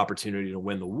missed opportunity to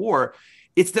win the war.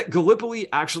 It's that Gallipoli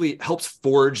actually helps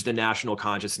forge the national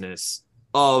consciousness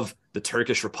of the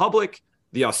Turkish Republic,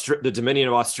 the Dominion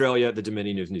of Australia, the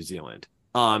Dominion of New Zealand.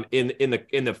 in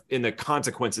the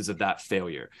consequences of that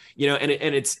failure. And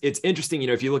it's interesting.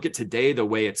 If you look at today, the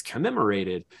way it's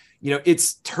commemorated,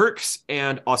 it's Turks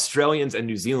and Australians and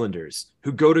New Zealanders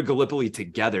who go to Gallipoli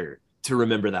together to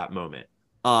remember that moment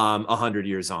 100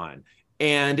 years on.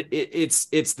 And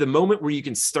it's the moment where you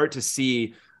can start to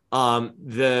see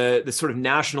the sort of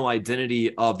national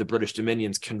identity of the British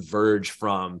Dominions diverge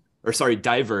from the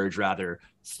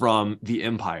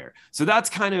empire. So that's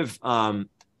kind of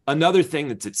another thing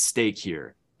that's at stake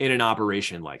here in an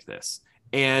operation like this.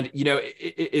 And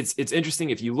it's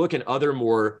interesting, if you look in other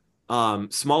more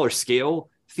smaller scale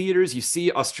theaters, you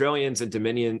see Australians and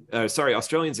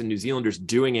New Zealanders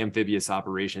doing amphibious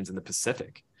operations in the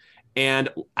Pacific. And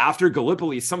after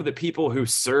Gallipoli, some of the people who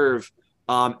serve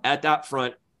at that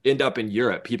front end up in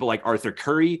Europe. People like Arthur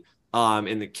Curry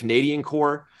in the Canadian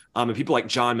Corps, and people like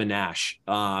John Monash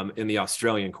in the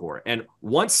Australian Corps. And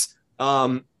once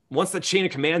the chain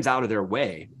of command's out of their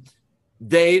way,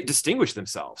 they distinguish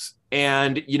themselves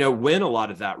and win a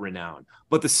lot of that renown.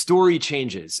 But the story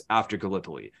changes after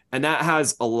Gallipoli, and that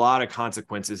has a lot of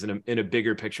consequences in a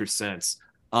bigger picture sense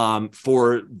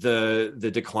for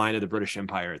the decline of the British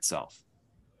Empire itself.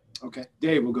 Okay,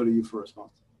 Dave, we'll go to you for a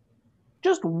response.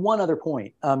 Just one other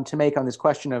point to make on this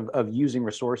question of using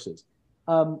resources.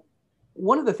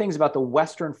 One of the things about the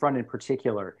Western Front in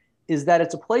particular is that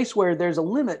it's a place where there's a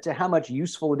limit to how much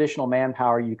useful additional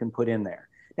manpower you can put in there.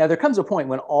 Now, there comes a point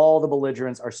when all the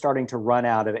belligerents are starting to run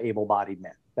out of able-bodied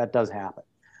men. That does happen.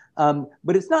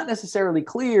 But it's not necessarily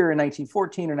clear in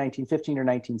 1914 or 1915 or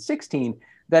 1916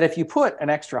 that if you put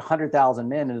an extra 100,000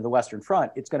 men into the Western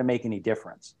Front, it's going to make any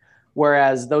difference.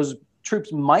 Whereas those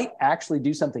troops might actually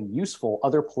do something useful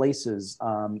other places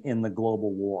in the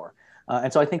global war.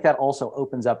 And so I think that also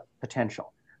opens up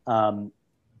potential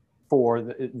for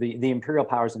the imperial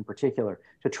powers in particular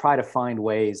to try to find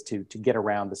ways to get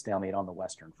around the stalemate on the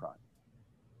Western Front.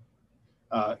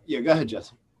 Yeah, go ahead,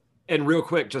 Jesse. And real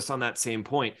quick, just on that same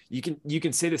point, you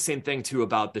can say the same thing too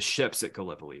about the ships at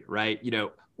Gallipoli, right? Do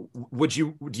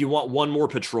you want one more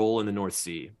patrol in the North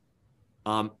Sea?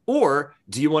 Or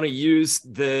do you want to use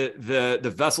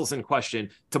the vessels in question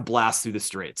to blast through the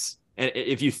straits? And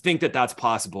if you think that that's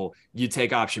possible, you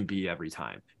take option B every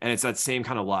time. And it's that same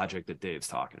kind of logic that Dave's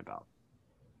talking about.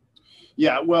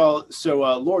 Yeah, well, so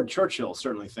Lord Churchill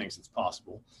certainly thinks it's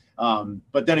possible.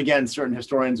 But then again, certain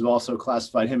historians have also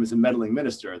classified him as a meddling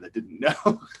minister that didn't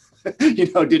know,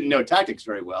 didn't know tactics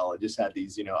very well, and just had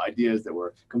these, ideas that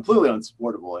were completely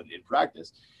unsupportable in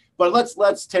practice. But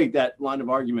let's take that line of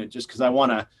argument just because I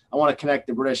want to connect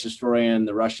the British historian,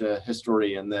 the Russia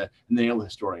historian, and the naval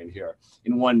historian here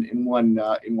in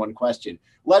one question.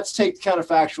 Let's take the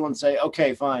counterfactual and say,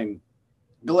 okay, fine,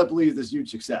 Gallipoli is this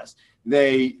huge success.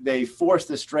 They force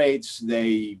the straits,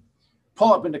 they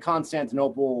pull up into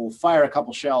Constantinople, fire a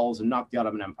couple shells, and knock the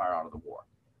Ottoman Empire out of the war.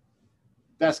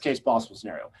 Best case possible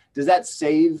scenario. Does that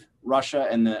save Russia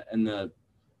and the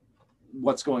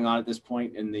what's going on at this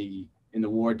point in the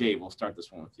war? Dave, we'll start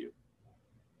this one with you.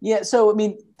 Yeah, so I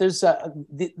mean, there's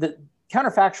the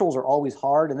counterfactuals are always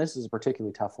hard, and this is a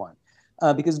particularly tough one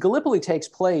because Gallipoli takes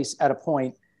place at a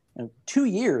point 2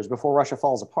 years before Russia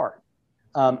falls apart.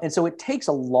 And so it takes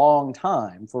a long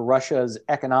time for Russia's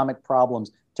economic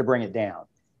problems to bring it down.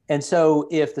 And so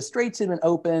if the straits had been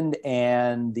opened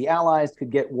and the Allies could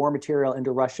get war material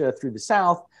into Russia through the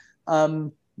south,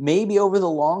 maybe over the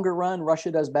longer run, Russia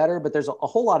does better, but there's a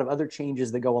whole lot of other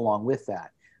changes that go along with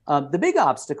that. The big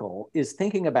obstacle is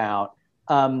thinking about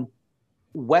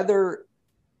whether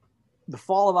the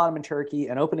fall of Ottoman Turkey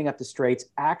and opening up the straits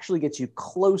actually gets you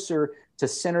closer to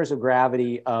centers of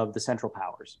gravity of the Central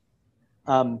Powers.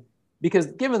 Because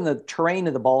given the terrain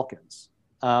of the Balkans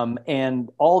and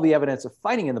all the evidence of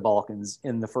fighting in the Balkans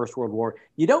in the First World War,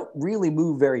 you don't really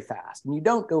move very fast and you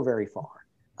don't go very far.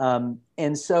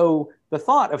 And so the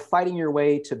thought of fighting your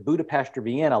way to Budapest or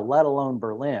Vienna, let alone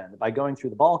Berlin, by going through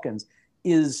the Balkans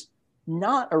is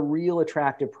not a real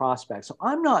attractive prospect. So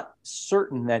I'm not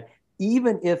certain that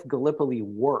even if Gallipoli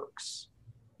works,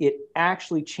 it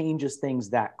actually changes things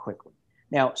that quickly.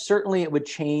 Now, certainly it would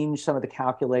change some of the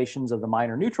calculations of the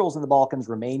minor neutrals in the Balkans.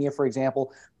 Romania, for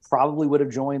example, probably would have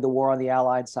joined the war on the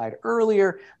Allied side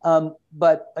earlier.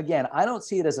 But again, I don't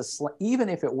see it as even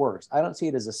if it works, I don't see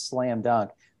it as a slam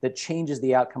dunk that changes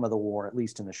the outcome of the war, at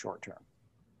least in the short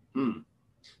term.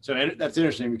 So that's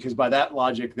interesting because by that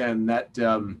logic, then that,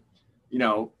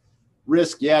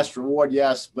 risk, yes, reward,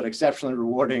 yes, but exceptionally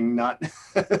rewarding, not.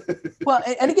 Well,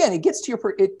 and again, it gets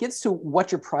to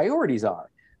what your priorities are.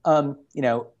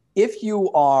 If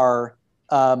you are,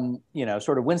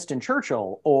 sort of Winston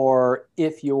Churchill, or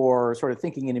if you're sort of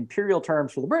thinking in imperial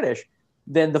terms for the British,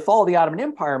 then the fall of the Ottoman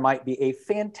Empire might be a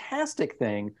fantastic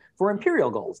thing for imperial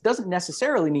goals. Doesn't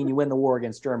necessarily mean you win the war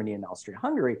against Germany and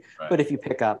Austria-Hungary, right. But if you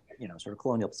pick up, sort of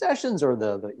colonial possessions, or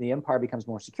the empire becomes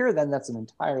more secure, then that's an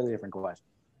entirely different question.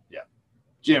 Yeah.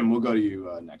 Jim, we'll go to you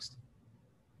next.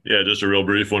 Yeah, just a real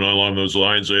brief one along those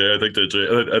lines. I think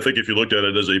if you look at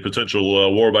it as a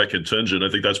potential war by contingent, I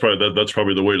think that's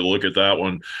probably the way to look at that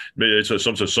one. Maybe it's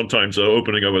sometimes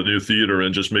opening of a new theater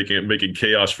and just making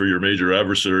chaos for your major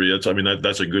adversary.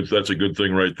 That's a good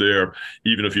thing right there.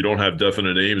 Even if you don't have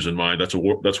definite aims in mind, that's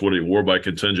what a war by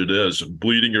contingent is.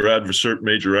 Bleeding your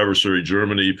major adversary,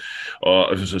 Germany,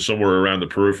 somewhere around the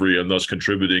periphery, and thus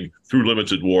contributing through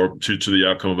limited war to the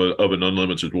outcome of an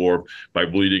unlimited war by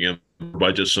bleeding him,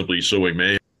 by just simply sowing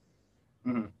mayhem.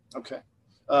 Mm-hmm. Okay.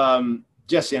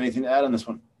 Jesse, anything to add on this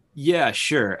one? Yeah,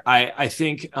 sure. I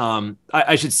think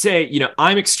I should say,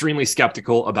 I'm extremely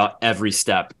skeptical about every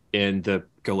step in the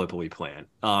Gallipoli plan,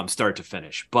 start to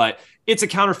finish, but it's a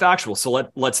counterfactual. So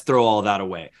let's throw all that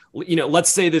away.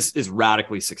 Let's say this is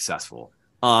radically successful.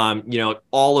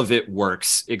 All of it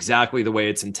works exactly the way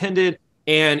it's intended,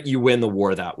 and you win the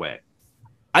war that way.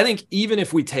 I think even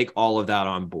if we take all of that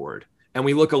on board, and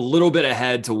we look a little bit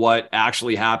ahead to what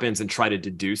actually happens and try to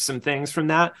deduce some things from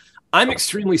that, I'm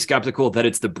extremely skeptical that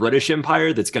it's the British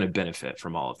Empire that's going to benefit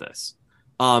from all of this.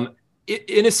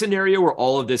 In a scenario where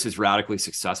all of this is radically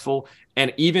successful,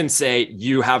 and even say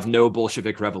you have no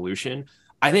Bolshevik revolution,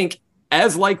 I think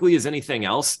as likely as anything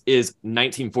else is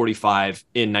 1945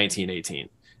 in 1918.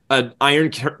 An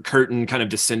Iron Curtain kind of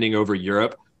descending over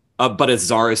Europe, but a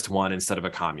czarist one instead of a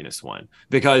communist one.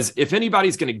 Because if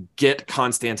anybody's going to get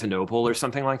Constantinople or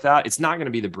something like that, it's not going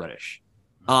to be the British.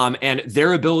 And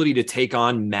their ability to take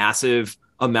on massive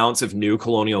amounts of new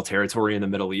colonial territory in the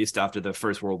Middle East after the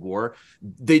First World War,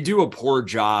 they do a poor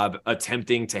job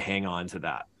attempting to hang on to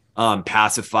that,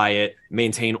 pacify it,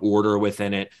 maintain order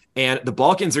within it. And the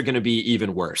Balkans are going to be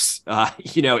even worse,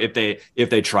 if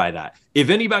they try that. If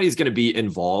anybody's going to be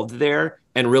involved there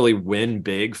and really win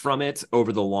big from it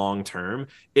over the long term,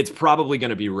 it's probably going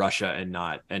to be Russia and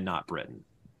not Britain.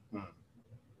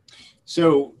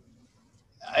 So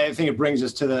I think it brings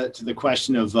us to the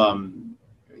question of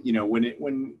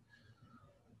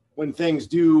when things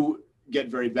do get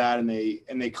very bad and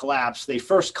they collapse, they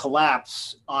first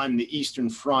collapse on the Eastern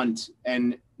Front,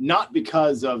 and not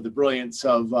because of the brilliance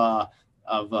of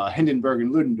Hindenburg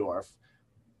and Ludendorff,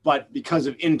 but because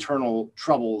of internal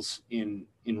troubles in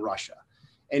Russia.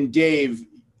 And Dave,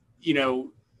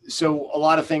 so a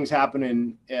lot of things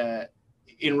happen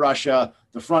in Russia.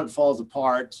 The front falls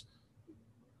apart.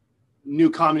 New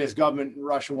communist government in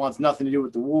Russia wants nothing to do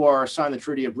with the war, signed the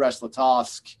Treaty of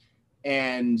Brest-Litovsk.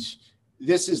 And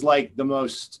this is like the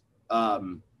most,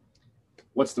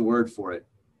 what's the word for it?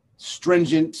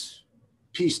 Stringent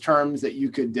peace terms that you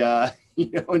could,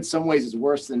 in some ways is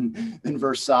worse than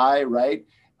Versailles, right?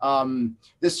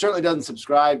 This certainly doesn't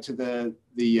subscribe to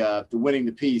the winning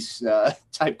the peace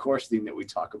type course theme that we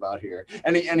talk about here.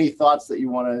 Any thoughts that you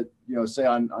want to say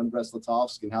on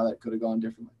Brest-Litovsk and how that could have gone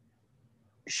differently?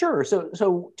 Sure.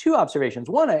 So two observations.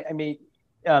 One, I made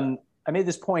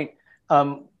this point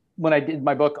when I did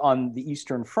my book on the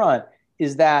Eastern Front,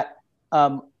 is that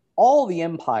all the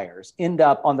empires end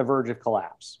up on the verge of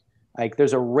collapse. Like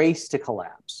there's a race to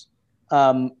collapse.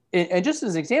 And just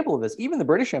as an example of this, even the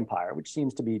British Empire, which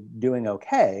seems to be doing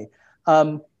okay,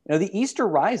 the Easter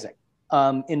Rising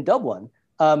in Dublin.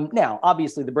 Now,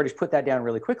 obviously, the British put that down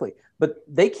really quickly, but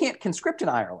they can't conscript in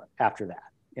Ireland after that.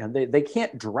 They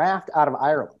can't draft out of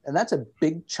Ireland. And that's a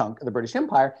big chunk of the British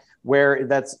Empire where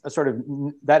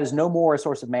that is no more a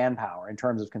source of manpower in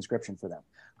terms of conscription for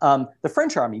them. The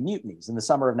French army mutinies in the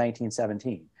summer of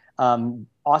 1917.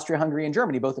 Austria-Hungary and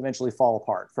Germany both eventually fall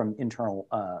apart from internal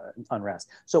unrest.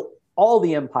 So all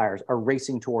the empires are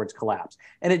racing towards collapse.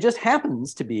 And it just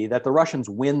happens to be that the Russians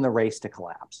win the race to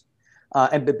collapse.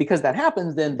 But because that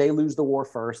happens, then they lose the war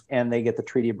first and they get the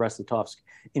Treaty of Brest-Litovsk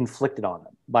inflicted on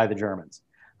them by the Germans.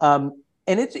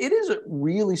 And it is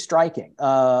really striking.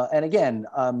 And again,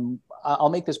 I'll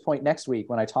make this point next week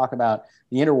when I talk about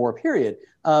the interwar period.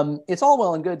 It's all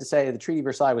well and good to say the Treaty of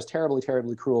Versailles was terribly,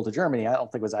 terribly cruel to Germany. I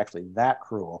don't think it was actually that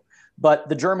cruel, but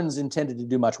the Germans intended to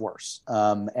do much worse.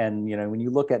 And when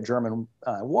you look at German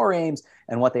war aims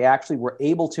and what they actually were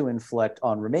able to inflict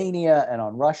on Romania and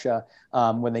on Russia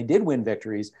when they did win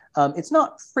victories, it's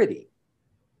not pretty.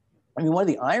 I mean, one of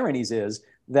the ironies is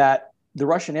that the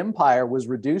Russian Empire was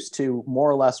reduced to more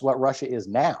or less what Russia is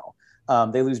now.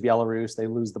 They lose Belarus, they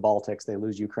lose the Baltics, they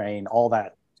lose Ukraine, all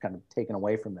that kind of taken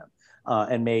away from them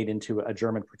and made into a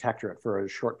German protectorate for a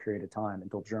short period of time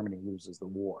until Germany loses the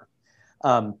war.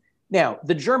 Now,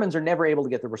 the Germans are never able to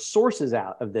get the resources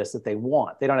out of this that they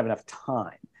want. They don't have enough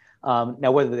time.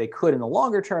 Now, whether they could in the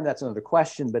longer term, that's another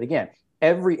question. But again,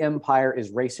 every empire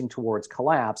is racing towards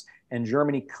collapse, and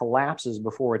Germany collapses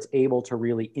before it's able to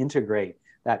really integrate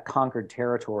that conquered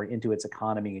territory into its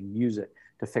economy and use it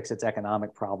to fix its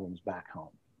economic problems back home.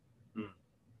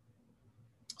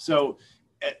 So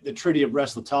the Treaty of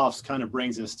Brest-Litovsk kind of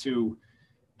brings us to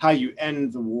how you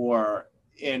end the war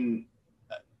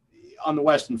on the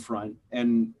Western Front.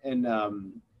 And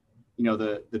you know,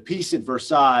 the peace at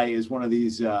Versailles is one of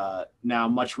these now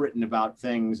much written about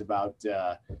things about,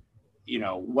 you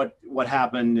know, what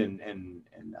happened and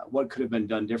what could have been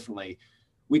done differently.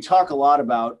 We talk a lot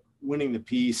about winning the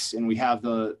peace, and we have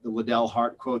the Liddell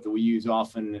Hart quote that we use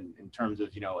often in terms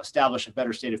of, you know, establish a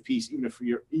better state of peace, even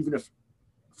if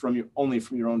only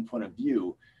from your own point of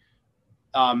view.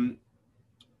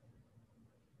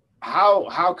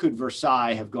 How could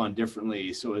Versailles have gone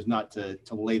differently so as not to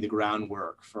lay the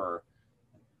groundwork for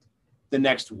the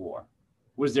next war?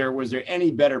 Was there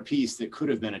any better peace that could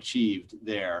have been achieved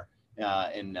there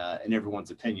in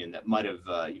everyone's opinion that might have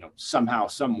you know, somehow,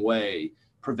 some way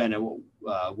prevented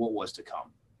what was to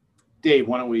come? Dave,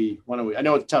 why don't we? I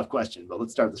know it's a tough question, but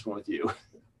let's start this one with you.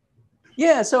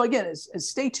 Yeah. So again,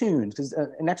 stay tuned, because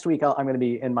next week I'm going to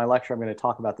be in my lecture. I'm going to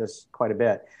talk about this quite a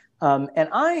bit, and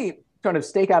I kind of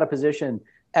stake out a position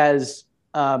as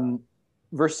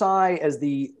Versailles as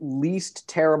the least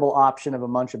terrible option of a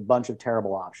bunch of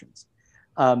terrible options.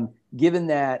 Given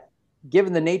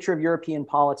the nature of European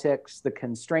politics, the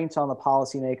constraints on the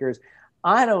policymakers,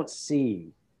 I don't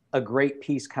see a great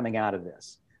peace coming out of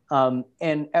this.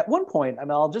 And at one point, I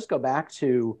mean, I'll just go back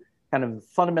to kind of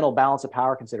fundamental balance of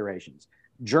power considerations.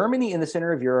 Germany in the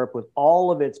center of Europe, with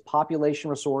all of its population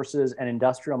resources and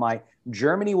industrial might,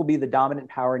 Germany will be the dominant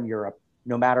power in Europe,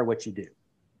 no matter what you do.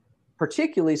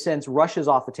 Particularly since Russia's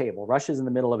off the table. Russia's in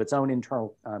the middle of its own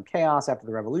internal chaos after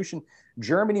the revolution.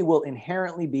 Germany will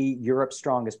inherently be Europe's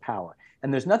strongest power.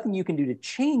 And there's nothing you can do to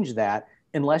change that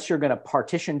unless you're going to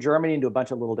partition Germany into a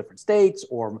bunch of little different states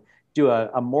or do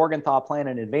a Morgenthau plan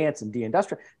in advance and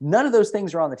deindustrialize. None of those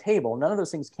things are on the table. None of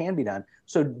those things can be done.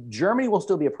 So Germany will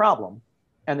still be a problem.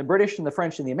 And the British and the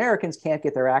French and the Americans can't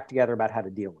get their act together about how to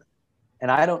deal with it. And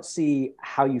I don't see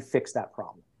how you fix that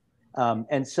problem.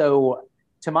 And so,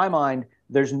 to my mind,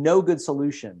 there's no good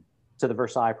solution to the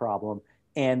Versailles problem.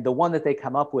 And the one that they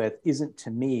come up with isn't,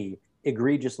 to me,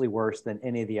 egregiously worse than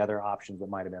any of the other options that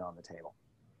might have been on the table.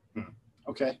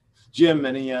 Okay. Jim,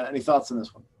 any thoughts on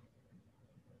this one?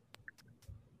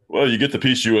 Well, you get the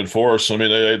peace you enforce. I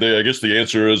mean, I guess the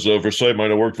answer is Versailles might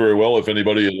have worked very well if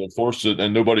anybody had enforced it,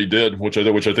 and nobody did, which I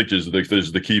think is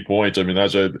the key point. I mean,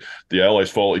 the Allies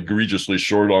fall egregiously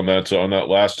short on that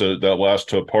last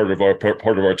part of our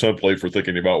template for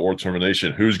thinking about war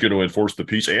termination. Who's going to enforce the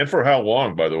peace, and for how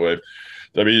long? By the way,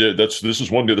 I mean this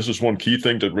is one key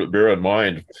thing to bear in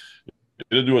mind.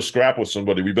 To do a scrap with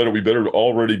somebody, we better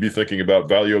already be thinking about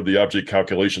value of the object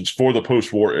calculations for the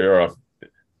post-war era.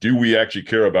 Do we actually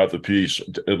care about the peace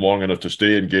long enough to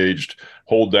stay engaged,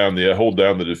 hold down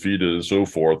the defeated, and so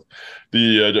forth?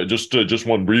 Just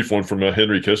one brief one from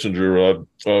Henry Kissinger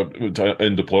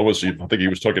in diplomacy. I think he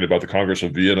was talking about the Congress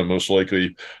of Vienna, most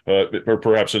likely, or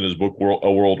perhaps in his book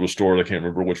A World Restored. I can't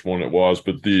remember which one it was,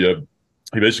 but he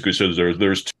basically says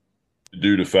there's two to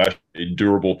do to fashion a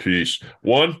durable peace.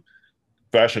 One,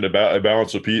 fashion a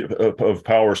balance of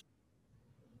power.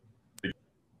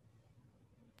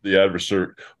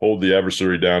 Hold the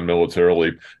adversary down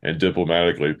militarily and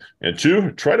diplomatically, and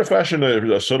two, try to fashion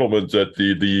a settlement that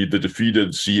the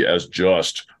defeated see as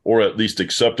just, or at least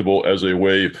acceptable as a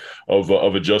way of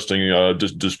adjusting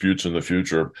disputes in the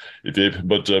future.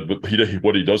 But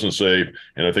what he doesn't say,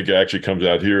 and I think it actually comes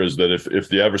out here, is that if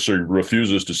the adversary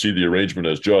refuses to see the arrangement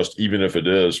as just, even if it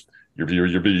is,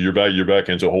 you're back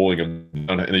into holding them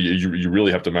down, and you really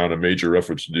have to mount a major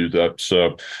effort to do that.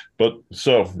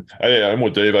 I'm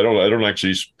with Dave. I don't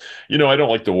actually, I don't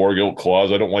like the war guilt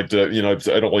clause. I don't like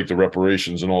I don't like the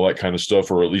reparations and all that kind of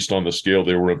stuff, or at least on the scale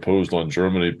they were imposed on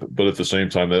Germany. But at the same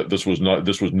time, that this was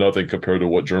nothing compared to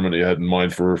what Germany had in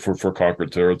mind for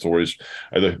conquered territories.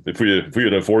 If we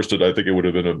had enforced it, I think it would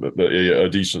have been a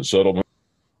decent settlement.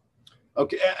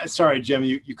 Okay, sorry, Jim,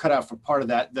 you cut out for part of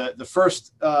that. The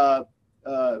first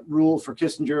rule for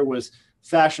Kissinger was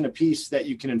fashion a peace that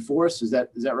you can enforce. Is that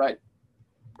right?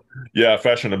 Yeah,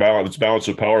 fashion a balance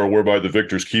of power whereby the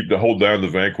victors hold down the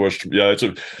vanquished. Yeah,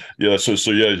 there's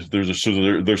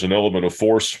an element of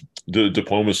force,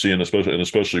 diplomacy, and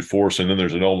especially force, and then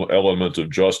there's an element of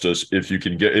justice if you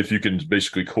can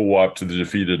basically co-opt the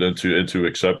defeated into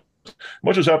acceptance.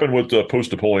 Much has happened with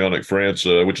post-Napoleonic France,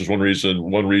 which is one reason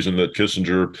that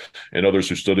Kissinger and others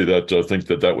who study that think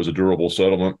that that was a durable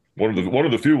settlement. One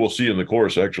of the few we'll see in the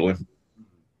course, actually.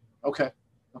 Okay.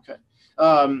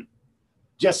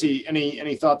 Jesse,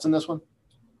 any thoughts on this one?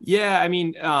 Yeah, I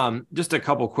mean, just a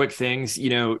couple quick things.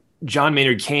 John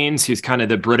Maynard Keynes, who's kind of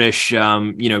the British,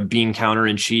 bean counter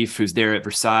in chief, who's there at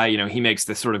Versailles. He makes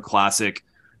this sort of classic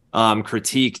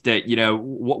critique that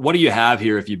what do you have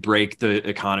here if you break the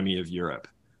economy of Europe?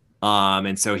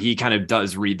 And so he kind of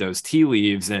does read those tea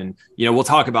leaves, and we'll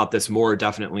talk about this more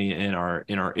definitely in our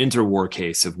interwar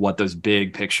case of what those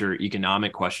big picture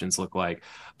economic questions look like.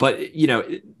 But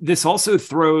this also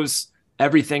throws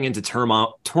everything into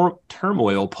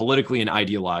turmoil politically and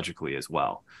ideologically as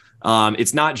well.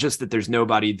 It's not just that there's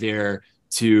nobody there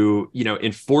to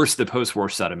enforce the post-war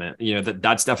settlement.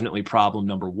 That's definitely problem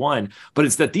number one. But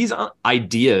it's that these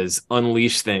ideas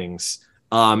unleash things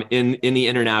in the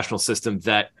international system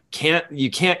that you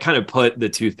can't kind of put the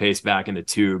toothpaste back in the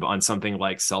tube on something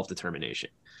like self-determination.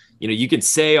 You can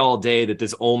say all day that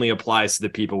this only applies to the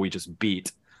people we just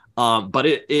beat. But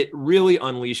it really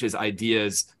unleashes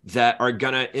ideas that are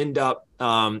going to end up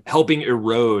helping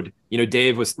erode.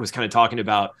 Dave was kind of talking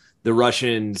about the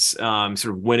Russians sort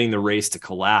of winning the race to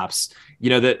collapse.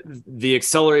 That the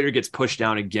accelerator gets pushed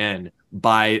down again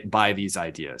by these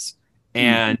ideas,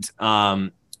 and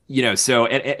so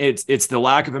it's the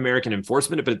lack of American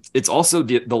enforcement, but it's also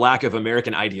the lack of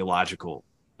American ideological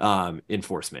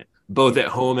enforcement, both at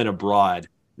home and abroad,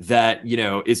 that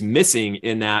is missing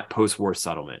in that post-war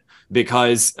settlement,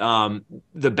 because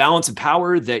the balance of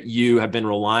power that you have been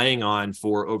relying on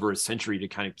for over a century to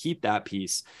kind of keep that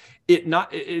peace,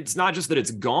 it's not just that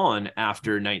it's gone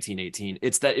after 1918,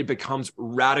 it's that it becomes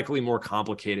radically more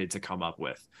complicated to come up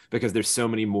with because there's so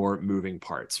many more moving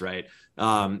parts, right?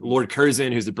 Lord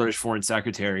Curzon, who's the British Foreign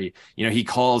Secretary, he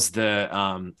calls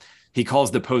the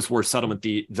post-war settlement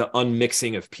the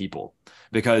unmixing of people,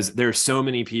 because there's so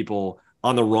many people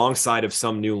on the wrong side of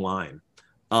some new line.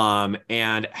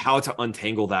 And how to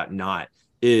untangle that knot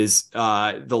is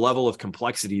the level of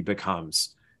complexity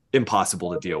becomes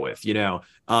impossible to deal with.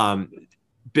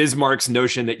 Bismarck's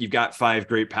notion that you've got 5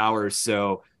 great powers,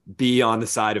 so be on the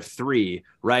side of 3,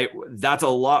 right? That's a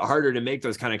lot harder to make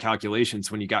those kind of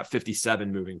calculations when you got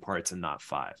 57 moving parts and not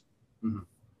 5. Mm-hmm.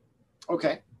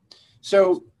 Okay.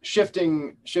 So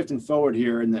shifting forward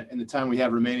here in the time we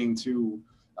have remaining to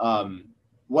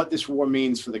what this war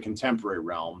means for the contemporary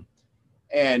realm.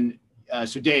 And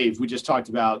so Dave, we just talked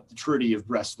about the Treaty of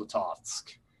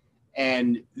Brest-Litovsk,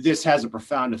 and this has a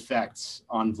profound effect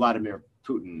on Vladimir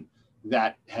Putin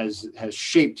that has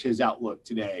shaped his outlook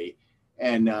today.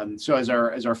 And so as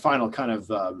our final kind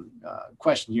of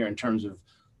question here in terms of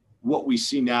what we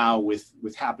see now with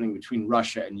happening between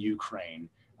Russia and Ukraine,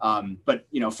 but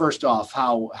first off,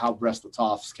 how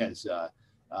Brest-Litovsk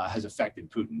has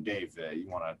affected Putin. Dave, you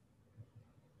want to?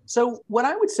 So what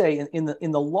I would say in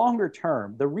the longer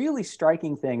term, the really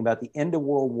striking thing about the end of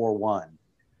World War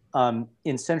I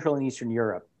in Central and Eastern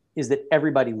Europe is that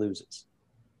everybody loses.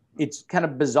 It's kind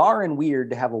of bizarre and weird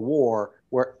to have a war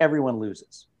where everyone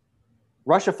loses.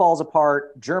 Russia falls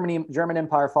apart, German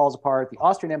Empire falls apart, the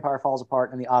Austrian Empire falls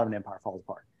apart, and the Ottoman Empire falls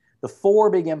apart. The 4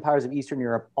 big empires of Eastern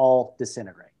Europe all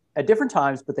disintegrate at different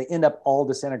times, but they end up all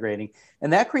disintegrating.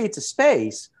 And that creates a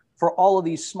space for all of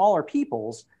these smaller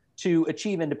peoples to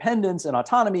achieve independence and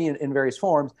autonomy in various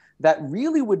forms that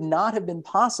really would not have been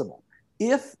possible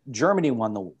if Germany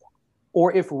won the war,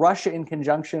 or if Russia in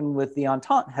conjunction with the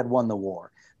Entente had won the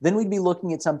war. Then we'd be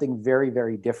looking at something very,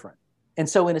 very different. And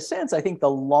so in a sense, I think the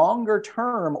longer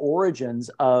term origins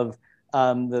of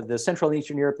the Central and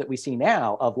Eastern Europe that we see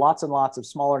now, of lots and lots of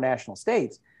smaller national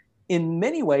states, in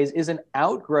many ways is an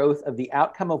outgrowth of the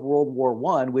outcome of World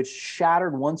War I, which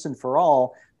shattered once and for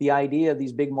all the idea of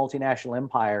these big multinational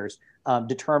empires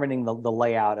determining the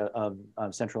layout of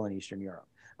Central and Eastern Europe.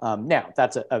 Now,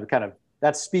 that's a kind of,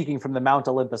 that's speaking from the Mount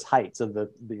Olympus heights of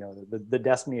the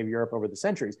destiny of Europe over the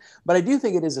centuries. But I do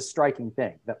think it is a striking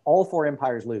thing that all 4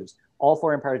 empires lose, all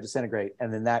 4 empires disintegrate,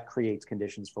 and then that creates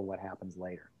conditions for what happens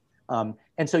later.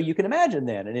 And so you can imagine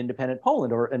then an independent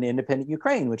Poland or an independent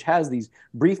Ukraine, which has these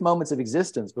brief moments of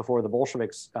existence before the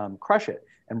Bolsheviks crush it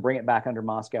and bring it back under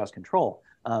Moscow's control.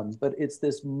 But it's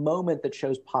this moment that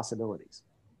shows possibilities.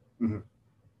 Mm-hmm.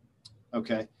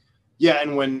 Okay. Yeah,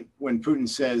 and when Putin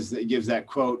says that, he gives that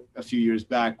quote a few years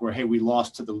back where, hey, we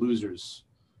lost to the losers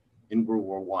in World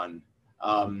War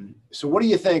I. So what do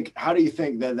you think, how do you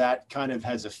think that kind of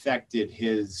has affected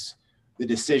the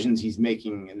decisions he's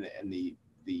making and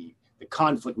the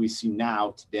conflict we see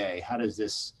now today? How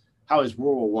has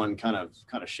World War I kind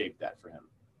of shaped that for him?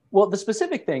 Well, the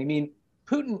specific thing, I mean,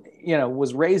 Putin,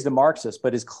 was raised a Marxist,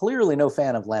 but is clearly no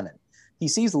fan of Lenin. He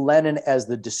sees Lenin as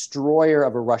the destroyer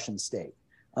of a Russian state.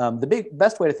 The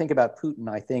best way to think about Putin,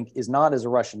 I think, is not as a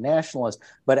Russian nationalist,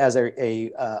 but as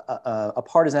a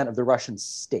partisan of the Russian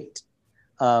state.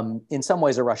 In some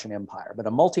ways, a Russian empire, but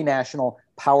a multinational,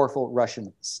 powerful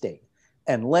Russian state.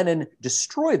 And Lenin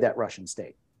destroyed that Russian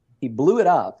state. He blew it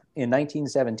up in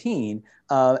 1917,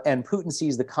 and Putin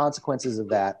sees the consequences of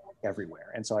that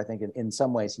everywhere. And so I think in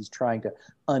some ways, he's trying to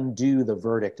undo the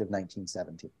verdict of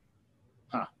 1917.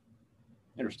 Huh.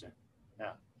 Interesting.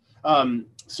 Yeah.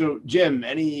 So Jim,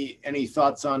 any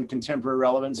thoughts on contemporary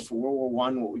relevance for World War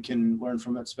I, what we can learn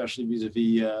from it, especially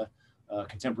vis-a-vis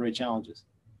contemporary challenges?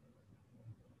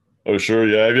 Oh, sure.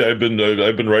 Yeah, I've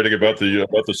been writing about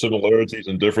the similarities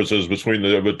and differences between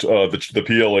the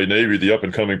PLA Navy, the up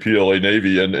and coming PLA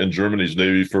Navy, and Germany's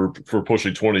Navy for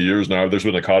pushing 20 years now. There's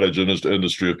been a cottage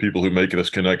industry of people who make this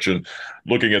connection,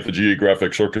 looking at the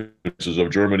geographic circumstances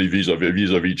of Germany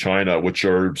vis-a-vis China, which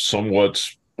are somewhat.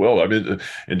 Well, I mean,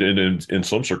 in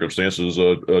some circumstances,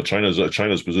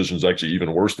 China's position is actually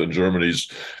even worse than Germany's,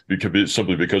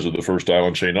 simply because of the first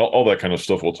island chain. All that kind of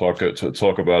stuff we'll talk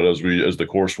about as the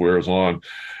course wears on.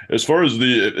 As far as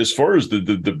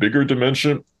the bigger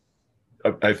dimension,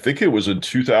 I think it was in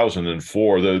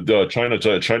 2004 the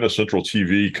China Central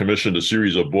TV commissioned a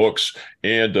series of books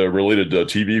and related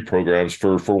TV programs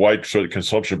for wide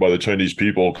consumption by the Chinese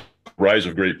people. Rise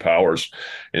of Great Powers,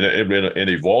 and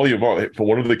a volume.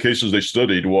 One of the cases they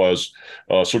studied was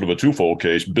sort of a twofold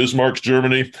case: Bismarck's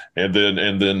Germany, and then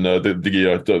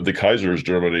the Kaiser's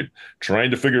Germany. Trying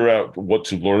to figure out what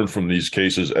to learn from these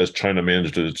cases as China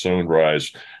managed its own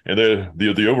rise. And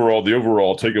the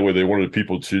overall takeaway they wanted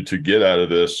people to get out of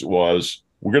this was,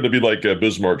 we're going to be like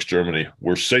Bismarck's Germany.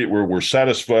 We're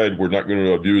satisfied. We're not going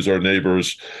to abuse our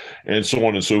neighbors, and so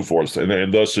on and so forth.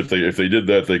 And thus, if they did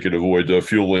that, they could avoid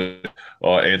fueling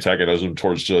antagonism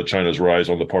towards China's rise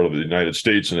on the part of the United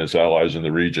States and its allies in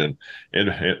the region. And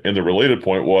the related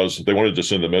point was, they wanted to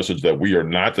send the message that we are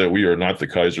not the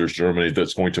Kaiser's Germany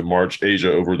that's going to march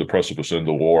Asia over the precipice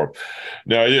into war.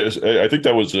 Now, I think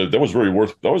that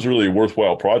was really a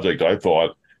worthwhile project, I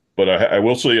thought. But I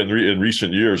will say, in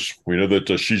recent years, we know that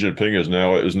Xi Jinping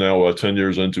is now 10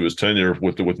 years into his tenure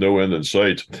with no end in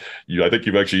sight. I think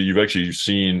you've actually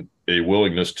seen a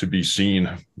willingness to be seen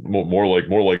more like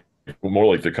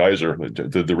the Kaiser.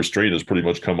 The restraint has pretty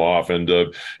much come off, and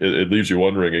it leaves you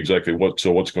wondering exactly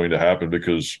what's going to happen,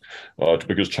 because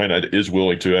China is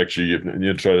willing to actually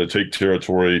try to take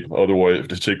territory, otherwise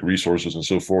to take resources and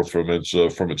so forth from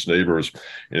its neighbors.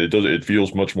 And it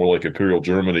feels much more like Imperial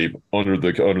Germany under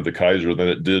the Kaiser than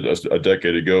it did a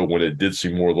decade ago, when it did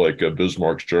seem more like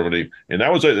Bismarck's Germany. And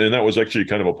that was actually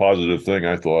kind of a positive thing,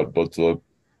 I thought.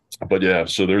 But yeah,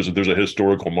 so there's a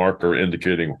historical marker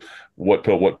indicating what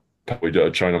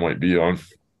China might be on.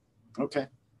 Okay,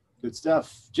 good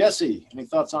stuff. Jesse, any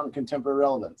thoughts on contemporary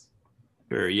relevance?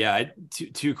 Sure. Yeah.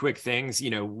 Two quick things.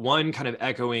 One, kind of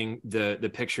echoing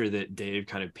the picture that Dave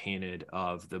kind of painted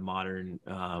of the modern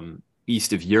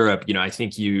east of Europe. I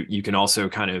think you can also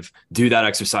kind of do that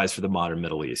exercise for the modern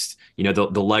Middle East.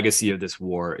 The legacy of this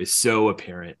war is so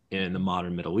apparent in the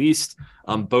modern Middle East,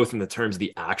 both in the terms of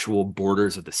the actual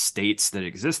borders of the states that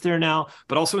exist there now,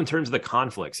 but also in terms of the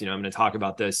conflicts. I'm going to talk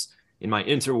about this in my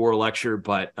interwar lecture,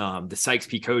 but the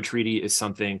Sykes-Picot Treaty is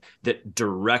something that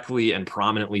directly and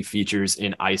prominently features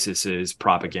in ISIS's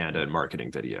propaganda and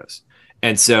marketing videos.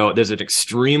 And so there's an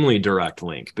extremely direct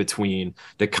link between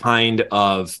the kind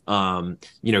of,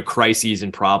 crises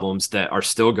and problems that are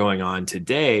still going on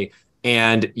today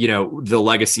and, the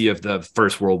legacy of the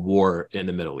First World War in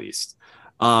the Middle East.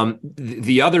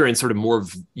 The other and sort of more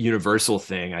universal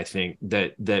thing, I think,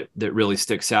 that really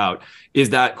sticks out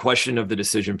is that question of the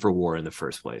decision for war in the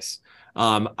first place.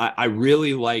 I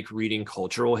really like reading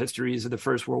cultural histories of the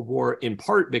First World War, in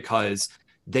part because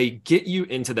they get you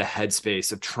into the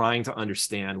headspace of trying to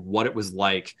understand what it was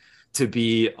like to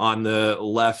be on the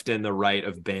left and the right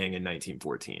of Bang in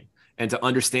 1914, and to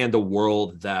understand the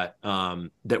world that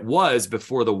was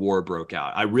before the war broke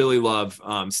out. I really love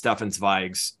Stefan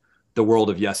Zweig's The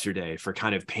World of Yesterday for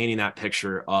kind of painting that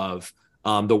picture of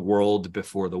the world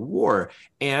before the war,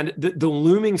 and the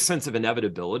looming sense of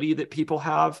inevitability that people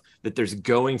have, that there's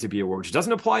going to be a war, which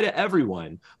doesn't apply to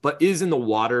everyone, but is in the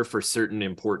water for certain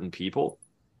important people.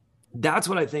 That's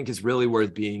what I think is really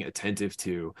worth being attentive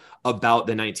to about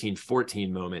the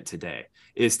 1914 moment today,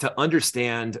 is to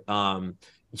understand,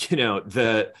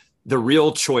 the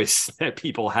real choice that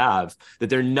people have, that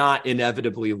they're not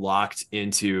inevitably locked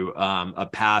into a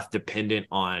path dependent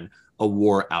on a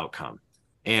war outcome.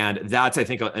 And that's, I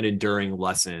think, an enduring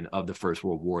lesson of the First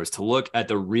World War, is to look at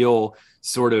the real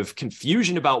sort of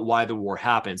confusion about why the war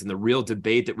happens and the real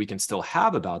debate that we can still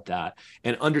have about that,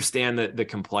 and understand the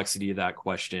complexity of that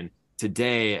question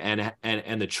today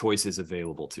and the choices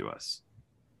available to us.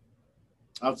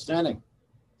 Outstanding.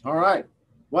 All right.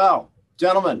 Well,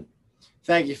 gentlemen,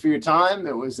 thank you for your time.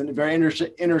 It was a very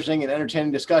interesting and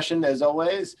entertaining discussion, as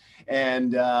always.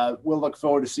 And we'll look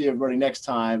forward to see everybody next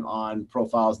time on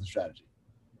Profiles in Strategy.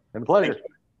 Been a pleasure.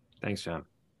 Thanks, John.